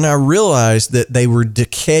 And then I realized that they were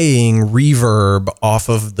decaying reverb off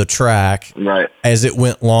of the track as it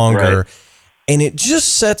went longer. Right. And it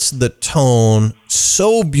just sets the tone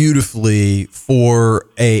so beautifully for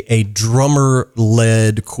a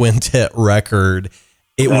drummer-led quintet record.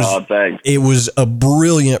 It was a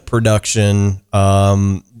brilliant production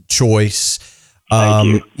choice.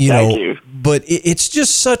 Thank you. But it's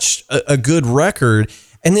just such a good record.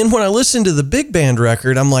 And then when I listen to the big band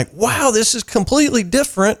record, I'm like, wow, this is completely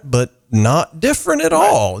different, but not different at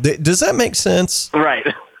all. Does that make sense? Right.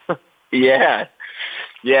 Yeah,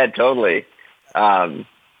 totally.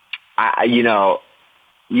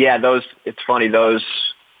 It's funny, there's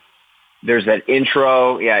that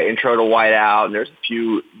intro to Whiteout, and there's a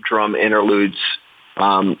few drum interludes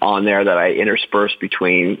on there that I intersperse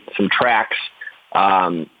between some tracks.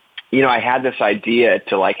 I had this idea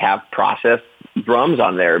to like have processed drums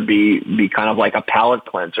on there, be kind of like a palate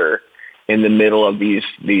cleanser in the middle of these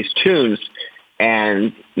tunes.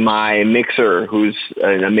 And my mixer, who's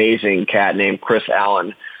an amazing cat named Chris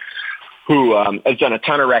Allen, who has done a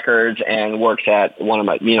ton of records and works at one of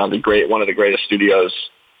the greatest studios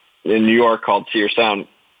in New York called Sear Sound.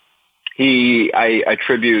 I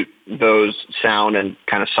attribute those sound and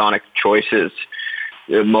kind of sonic choices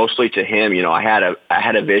mostly to him. I had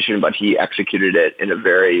a vision, but he executed it in a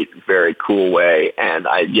very, very cool way. And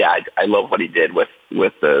I love what he did with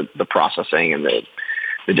the processing and the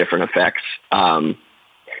different effects.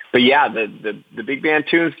 But yeah, the big band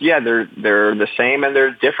tunes, they're the same and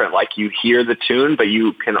they're different. Like you hear the tune, but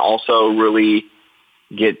you can also really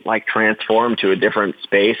get like transformed to a different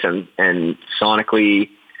space, and sonically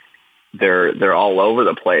they're all over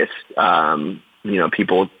the place.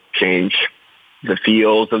 People change the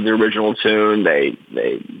feels of the original tune. They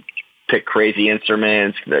pick crazy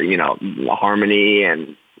instruments, the harmony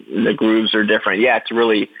and the grooves are different. Yeah, it's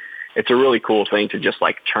a really cool thing to just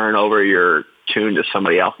like turn over your tune to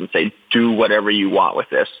somebody else and say, do whatever you want with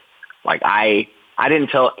this. Like I didn't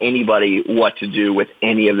tell anybody what to do with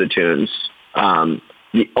any of the tunes.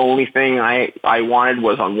 The only thing I wanted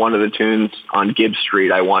was on one of the tunes on Gibbs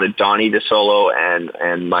Street, I wanted Donnie to solo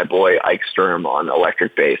and my boy Ike Sturm on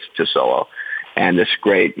electric bass to solo. And this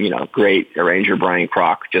great arranger, Brian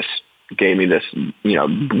Kroc, just gave me this,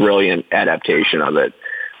 brilliant adaptation of it,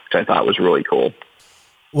 which I thought was really cool.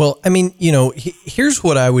 Well, I mean, here's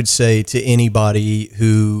what I would say to anybody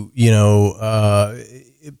who,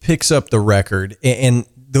 picks up the record, and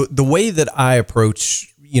the way that I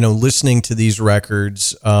approach, listening to these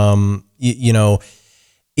records,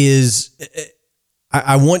 is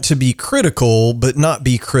I want to be critical, but not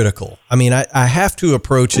be critical. I mean, I have to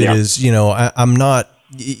approach it as, I'm not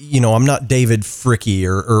David Fricke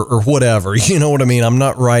or whatever, you know what I mean? I'm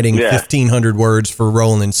not writing 1,500 words for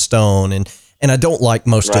Rolling Stone, and I don't like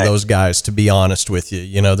most of those guys, to be honest with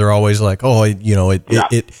you. They're always like, oh,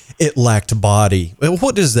 it lacked body. Well,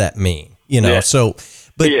 what does that mean? So,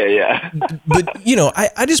 but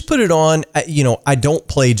I just put it on. I don't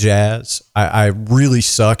play jazz. I really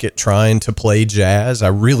suck at trying to play jazz. I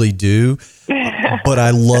really do. But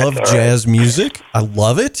I love jazz music. I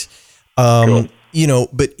love it. Cool.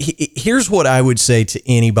 But here's what I would say to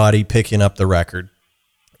anybody picking up the record.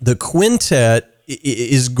 The quintet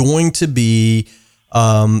is going to be,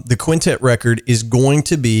 the quintet record is going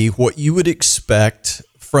to be what you would expect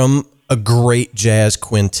from a great jazz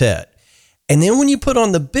quintet. And then when you put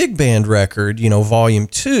on the big band record, volume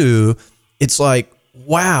 2, it's like,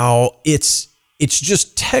 wow, it's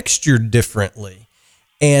just textured differently.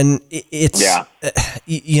 And it's,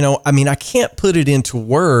 I mean, I can't put it into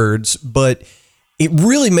words, but it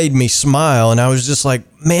really made me smile. And I was just like,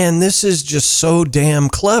 man, this is just so damn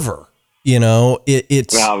clever.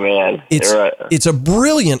 It's a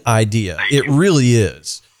brilliant idea. It really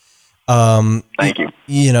is. Thank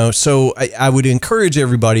you. So I would encourage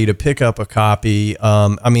everybody to pick up a copy.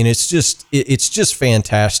 I mean, it's just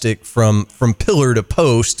fantastic from pillar to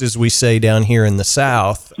post, as we say down here in the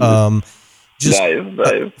South. Just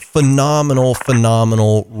a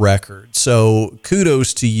phenomenal record. So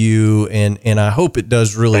kudos to you, and I hope it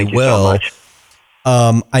does really well.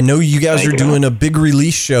 So I know you guys are doing a big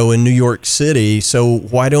release show in New York City, so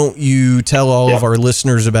why don't you tell all of our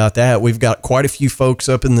listeners about that? We've got quite a few folks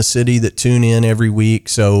up in the city that tune in every week,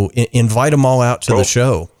 so invite them all out to the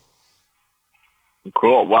show.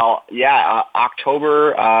 Cool. Well,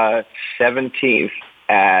 October 17th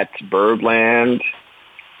at Birdland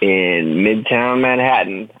in Midtown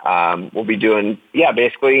Manhattan. We'll be doing,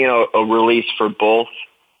 basically, a release for both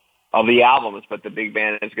of the albums, but the big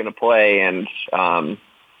band is going to play, and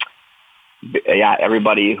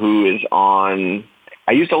everybody who is on.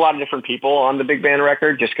 I used a lot of different people on the big band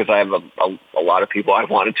record just because I have a lot of people I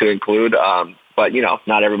wanted to include, but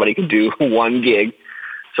not everybody can do one gig,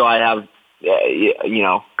 so I have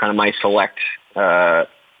kind of my select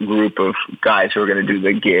group of guys who are going to do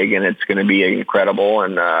the gig, and it's going to be incredible,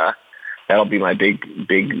 and that'll be my big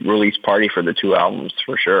release party for the two albums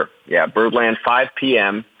for sure. Birdland, 5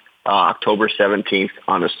 p.m. October 17th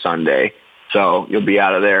on a Sunday. So you'll be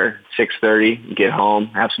out of there 6:30, get home,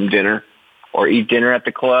 have some dinner, or eat dinner at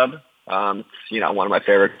the club. It's, one of my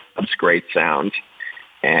favorite clubs, great sound,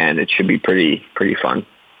 and it should be pretty fun.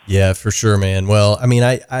 Yeah, for sure, man. Well, I mean,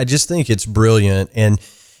 I just think it's brilliant. And,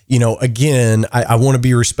 again, I want to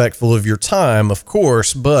be respectful of your time, of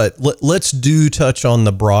course, but let's touch on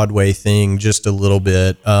the Broadway thing just a little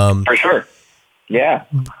bit. For sure. Yeah.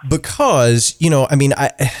 Because, I mean,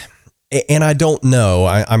 I don't know,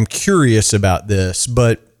 I'm curious about this,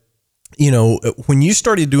 but, when you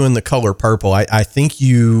started doing The Color Purple, I think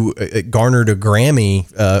you garnered a Grammy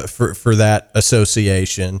for that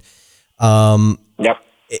association. Yep.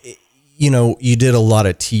 You did a lot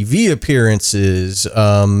of TV appearances.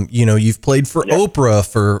 You've played for Oprah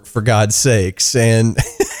for God's sakes, and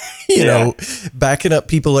backing up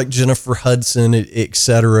people like Jennifer Hudson, et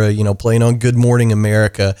cetera, playing on Good Morning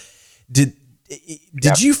America. Did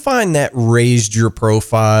you find that raised your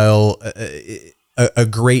profile a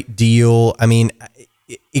great deal? I mean,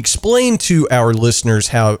 explain to our listeners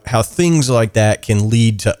how things like that can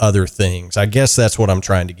lead to other things. I guess that's what I'm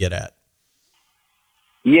trying to get at.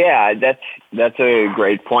 Yeah, that's a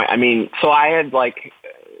great point. I mean, so I had I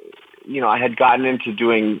had gotten into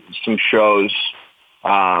doing some shows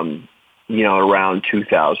around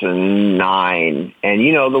 2009.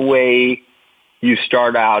 And, the way you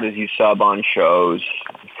start out is you sub on shows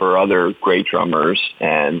for other great drummers,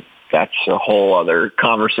 and that's a whole other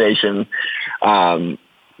conversation, and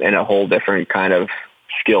a whole different kind of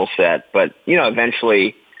skill set. But,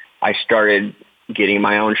 eventually I started getting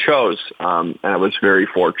my own shows, and I was very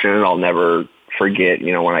fortunate. I'll never forget,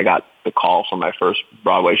 when I got the call from my first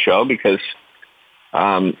Broadway show, because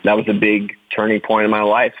that was a big turning point in my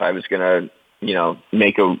life. I was going to,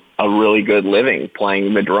 make a really good living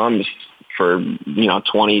playing the drums for,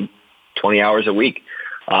 20 hours a week.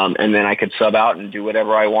 And then I could sub out and do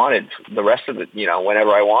whatever I wanted the rest of it,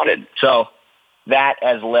 whenever I wanted. So that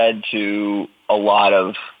has led to a lot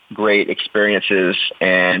of great experiences,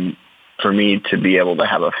 and for me to be able to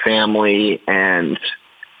have a family and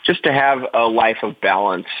just to have a life of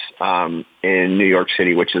balance in New York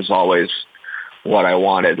City, which is always what I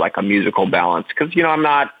wanted, like a musical balance. Because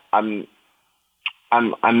I'm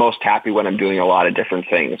most happy when I'm doing a lot of different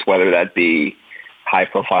things, whether that be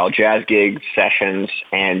high-profile jazz gigs, sessions,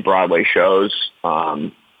 and Broadway shows.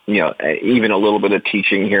 Even a little bit of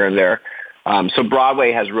teaching here and there. So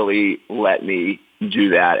Broadway has really let me do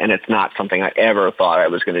that, and it's not something I ever thought I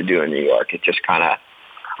was going to do in New York. It just kind of,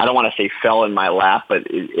 I don't want to say fell in my lap, but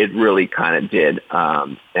it really kind of did.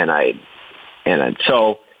 So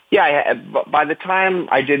by the time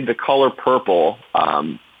I did The Color Purple,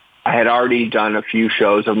 I had already done a few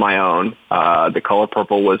shows of my own. The Color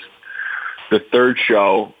Purple was the third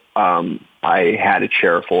show I had a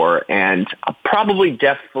chair for, and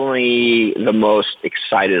definitely the most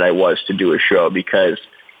excited I was to do a show because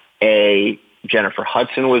A, Jennifer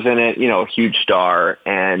Hudson was in it, a huge star,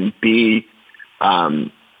 and B,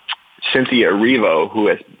 Cynthia Erivo, who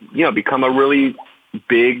has, become a really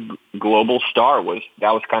big global star,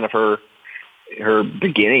 that was kind of her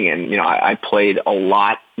beginning. And, I played a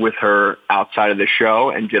lot with her outside of the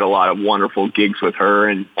show and did a lot of wonderful gigs with her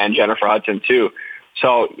and Jennifer Hudson too.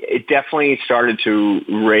 So it definitely started to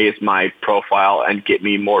raise my profile and get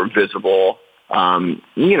me more visible,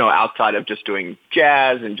 outside of just doing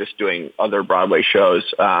jazz and just doing other Broadway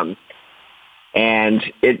shows. And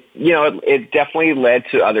it definitely led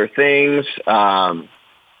to other things,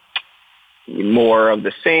 more of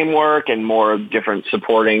the same work and more of different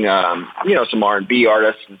supporting, some R&B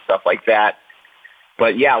artists and stuff like that.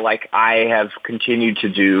 But yeah, like I have continued to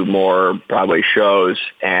do more Broadway shows,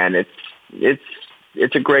 and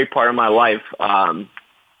it's a great part of my life. I've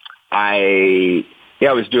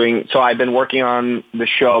been working on the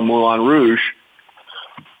show Moulin Rouge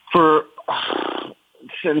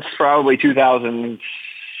since probably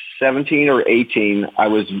 2017 or 18. I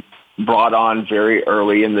was brought on very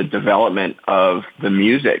early in the development of the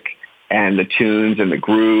music and the tunes and the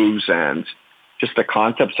grooves and just the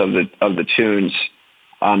concepts of the tunes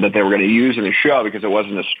that they were going to use in the show, because it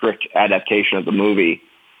wasn't a strict adaptation of the movie.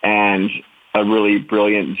 And a really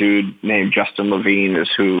brilliant dude named Justin Levine is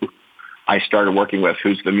who I started working with,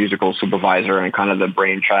 who's the musical supervisor and kind of the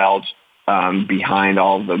brainchild behind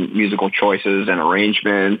all of the musical choices and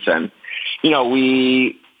arrangements. And,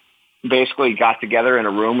 we basically got together in a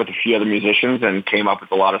room with a few other musicians and came up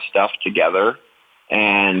with a lot of stuff together.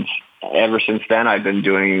 And ever since then, I've been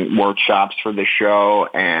doing workshops for the show,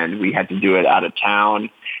 and we had to do it out of town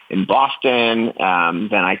in Boston.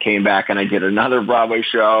 Then I came back and I did another Broadway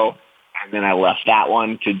show. And then I left that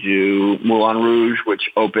one to do Moulin Rouge, which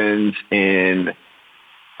opens in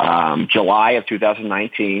July of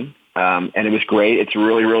 2019. And it was great. It's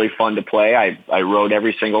really, really fun to play. I wrote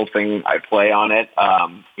every single thing I play on it.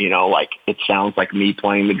 It sounds like me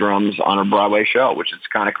playing the drums on a Broadway show, which is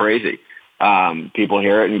kind of crazy. People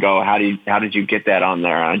hear it and go, how did you get that on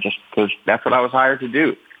there? And because that's what I was hired to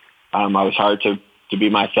do. I was hired to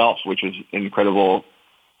be myself, which was an incredible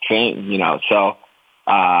thing, So,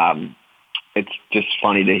 it's just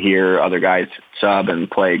funny to hear other guys sub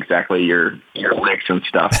and play exactly your licks and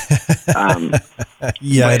stuff.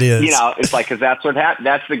 Yeah, it is. It's like, cause that's what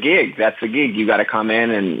that's the gig. That's the gig. You got to come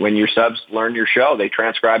in, and when your subs learn your show, they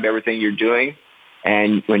transcribe everything you're doing.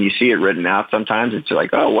 And when you see it written out, sometimes it's like,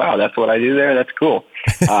 oh wow, that's what I do there. That's cool.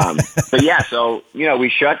 But yeah, so, we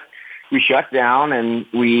shut down, and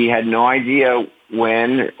we had no idea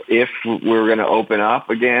if we were going to open up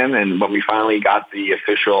again. And when we finally got the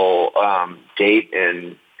official date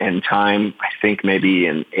and time, I think maybe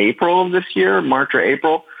in April of this year, March or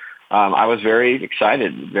April, I was very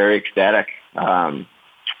excited, very ecstatic,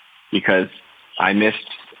 because I missed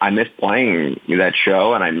playing that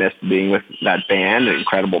show, and I missed being with that band, an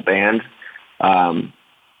incredible band. And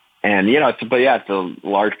it's a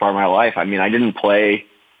large part of my life. I mean, I didn't play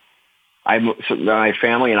So my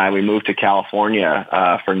family and I, we moved to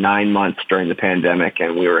California for 9 months during the pandemic,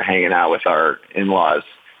 and we were hanging out with our in-laws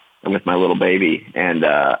and with my little baby. And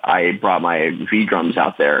I brought my V drums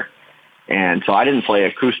out there. And so I didn't play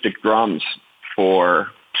acoustic drums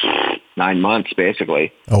for 9 months,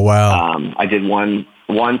 basically. Oh, wow. I did one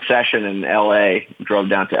session in L.A., drove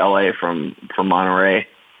down to L.A. from Monterey,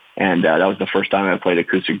 and that was the first time I played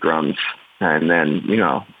acoustic drums. And then,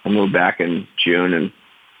 I moved back in June, and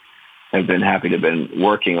I've been happy to have been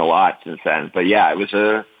working a lot since then. But yeah, it was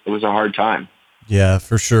a hard time. Yeah,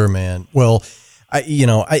 for sure, man. Well,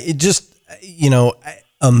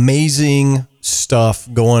 amazing stuff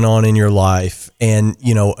going on in your life. And,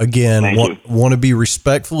 again, want to be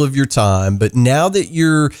respectful of your time. But now that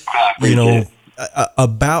you're,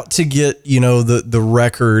 about to get, the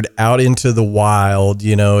record out into the wild,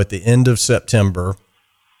 at the end of September,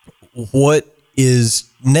 what is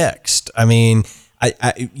next? I mean,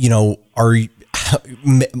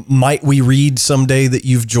 might we read someday that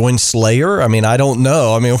you've joined Slayer? I mean, I don't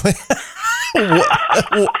know. I mean,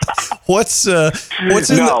 what's in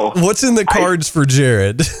the cards for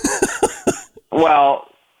Jared? Well,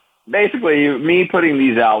 basically, me putting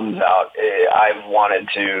these albums out, I've wanted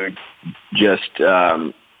to just,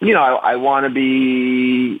 I want to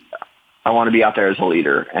be out there as a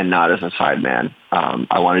leader and not as a sideman.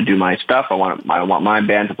 I want to do my stuff. I want my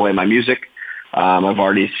band to play my music. I've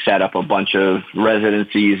already set up a bunch of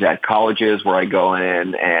residencies at colleges where I go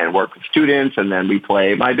in and work with students, and then we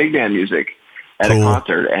play my big band music at a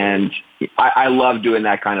concert. And I love doing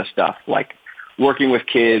that kind of stuff. Like working with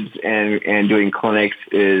kids and doing clinics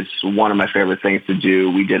is one of my favorite things to do.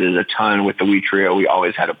 We did it a ton with the Wee Trio. We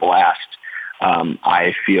always had a blast.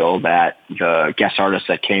 I feel that the guest artists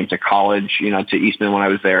that came to college, to Eastman when I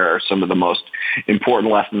was there, are some of the most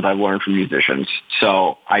important lessons I've learned from musicians.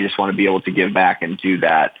 So I just want to be able to give back and do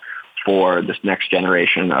that for this next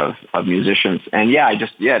generation of musicians. And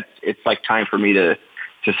it's like time for me to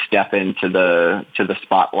step into the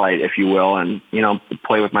spotlight, if you will, and,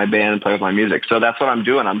 play with my band and play with my music. So that's what I'm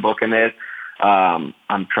doing. I'm booking it.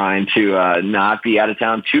 I'm trying to not be out of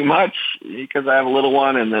town too much because I have a little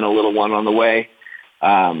one and then a little one on the way.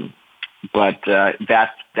 But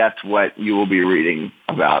that's what you will be reading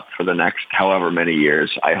about for the next however many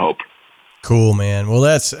years, I hope. Cool, man. Well,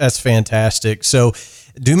 that's fantastic. So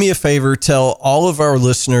do me a favor, tell all of our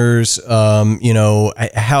listeners,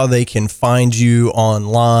 how they can find you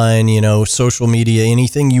online, social media,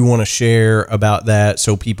 anything you want to share about that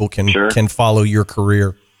so people can follow your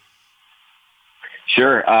career.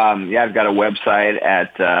 Sure. I've got a website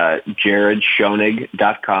at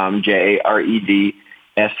jaredschonig.com,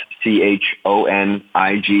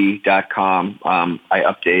 JaredSchonig.com. I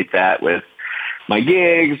update that with my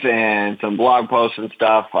gigs and some blog posts and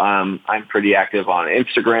stuff. I'm pretty active on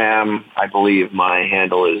Instagram. I believe my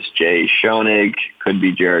handle is J Schonig. Could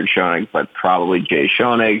be Jared Schonig, but probably J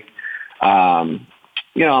Schonig. I'm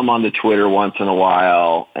on the Twitter once in a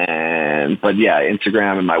while, but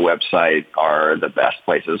Instagram and my website are the best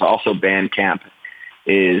places. Also, Bandcamp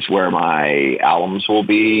is where my albums will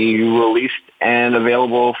be released and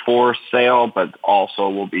available for sale, but also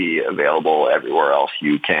will be available everywhere else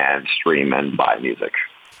you can stream and buy music.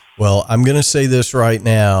 Well, I'm going to say this right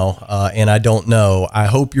now, and I don't know. I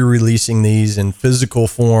hope you're releasing these in physical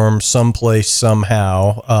form someplace,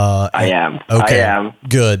 somehow. I am. Okay, I am.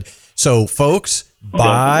 Good. So, folks,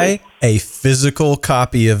 buy a physical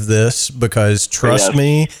copy of this because trust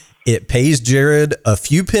me, it pays Jared a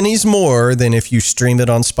few pennies more than if you stream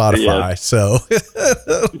it on Spotify. Yes. So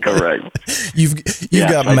correct. You've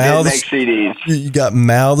got mouths. Make CDs. You got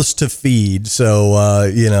mouths to feed. So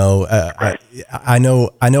right. I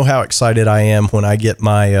know how excited I am when I get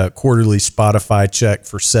my quarterly Spotify check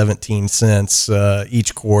for 17 cents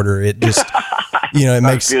each quarter. It just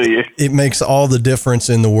it makes all the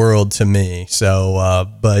difference in the world to me. So,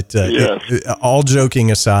 all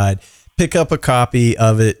joking aside, pick up a copy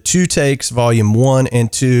of it. 2 Takes, Volume 1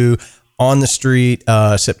 and 2, on the street,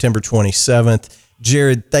 September 27th.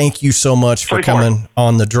 Jared, thank you so much for coming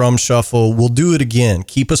on the Drum Shuffle. We'll do it again.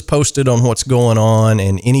 Keep us posted on what's going on,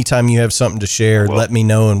 and anytime you have something to share, let me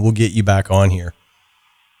know, and we'll get you back on here.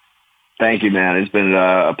 Thank you, man. It's been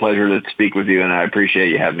a pleasure to speak with you, and I appreciate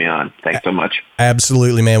you having me on. Thanks so much.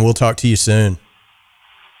 Absolutely, man. We'll talk to you soon.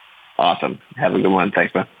 Awesome. Have a good one.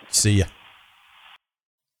 Thanks, man. See ya.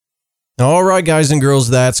 All right, guys and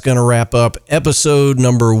girls, that's going to wrap up episode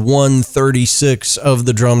number 136 of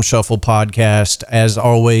the Drum Shuffle podcast. As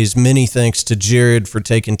always, many thanks to Jared for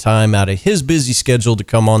taking time out of his busy schedule to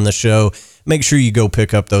come on the show. Make sure you go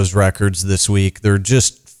pick up those records this week. They're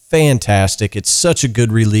just fantastic. It's such a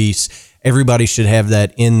good release. Everybody should have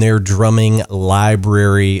that in their drumming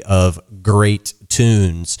library of great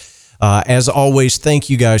tunes. As always, thank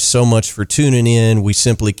you guys so much for tuning in. We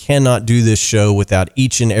simply cannot do this show without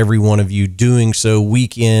each and every one of you doing so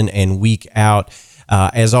week in and week out.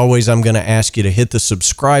 As always, I'm going to ask you to hit the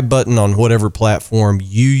subscribe button on whatever platform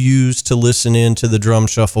you use to listen in to the Drum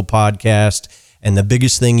Shuffle podcast. And the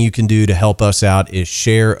biggest thing you can do to help us out is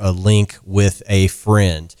share a link with a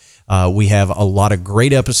friend. We have a lot of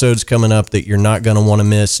great episodes coming up that you're not going to want to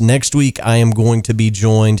miss. Next week, I am going to be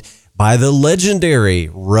joined by the legendary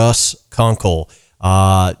Russ Kunkel.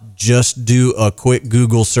 Just do a quick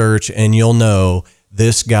Google search and you'll know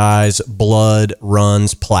this guy's blood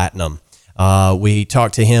runs platinum. We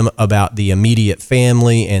talked to him about the Immediate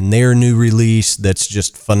Family and their new release that's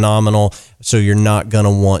just phenomenal, so you're not going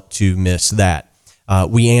to want to miss that.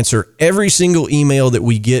 We answer every single email that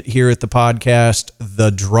we get here at the podcast. The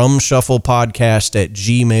Drum Shuffle Podcast at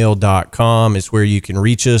gmail.com is where you can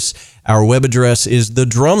reach us. Our web address is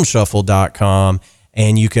thedrumshuffle.com,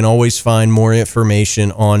 and you can always find more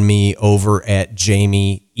information on me over at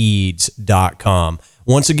jamieeads.com.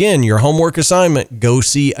 Once again, your homework assignment, go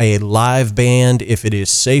see a live band if it is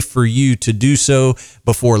safe for you to do so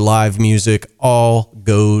before live music all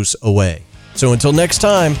goes away. So until next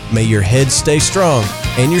time, may your head stay strong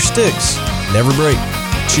and your sticks never break.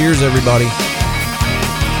 Cheers, everybody.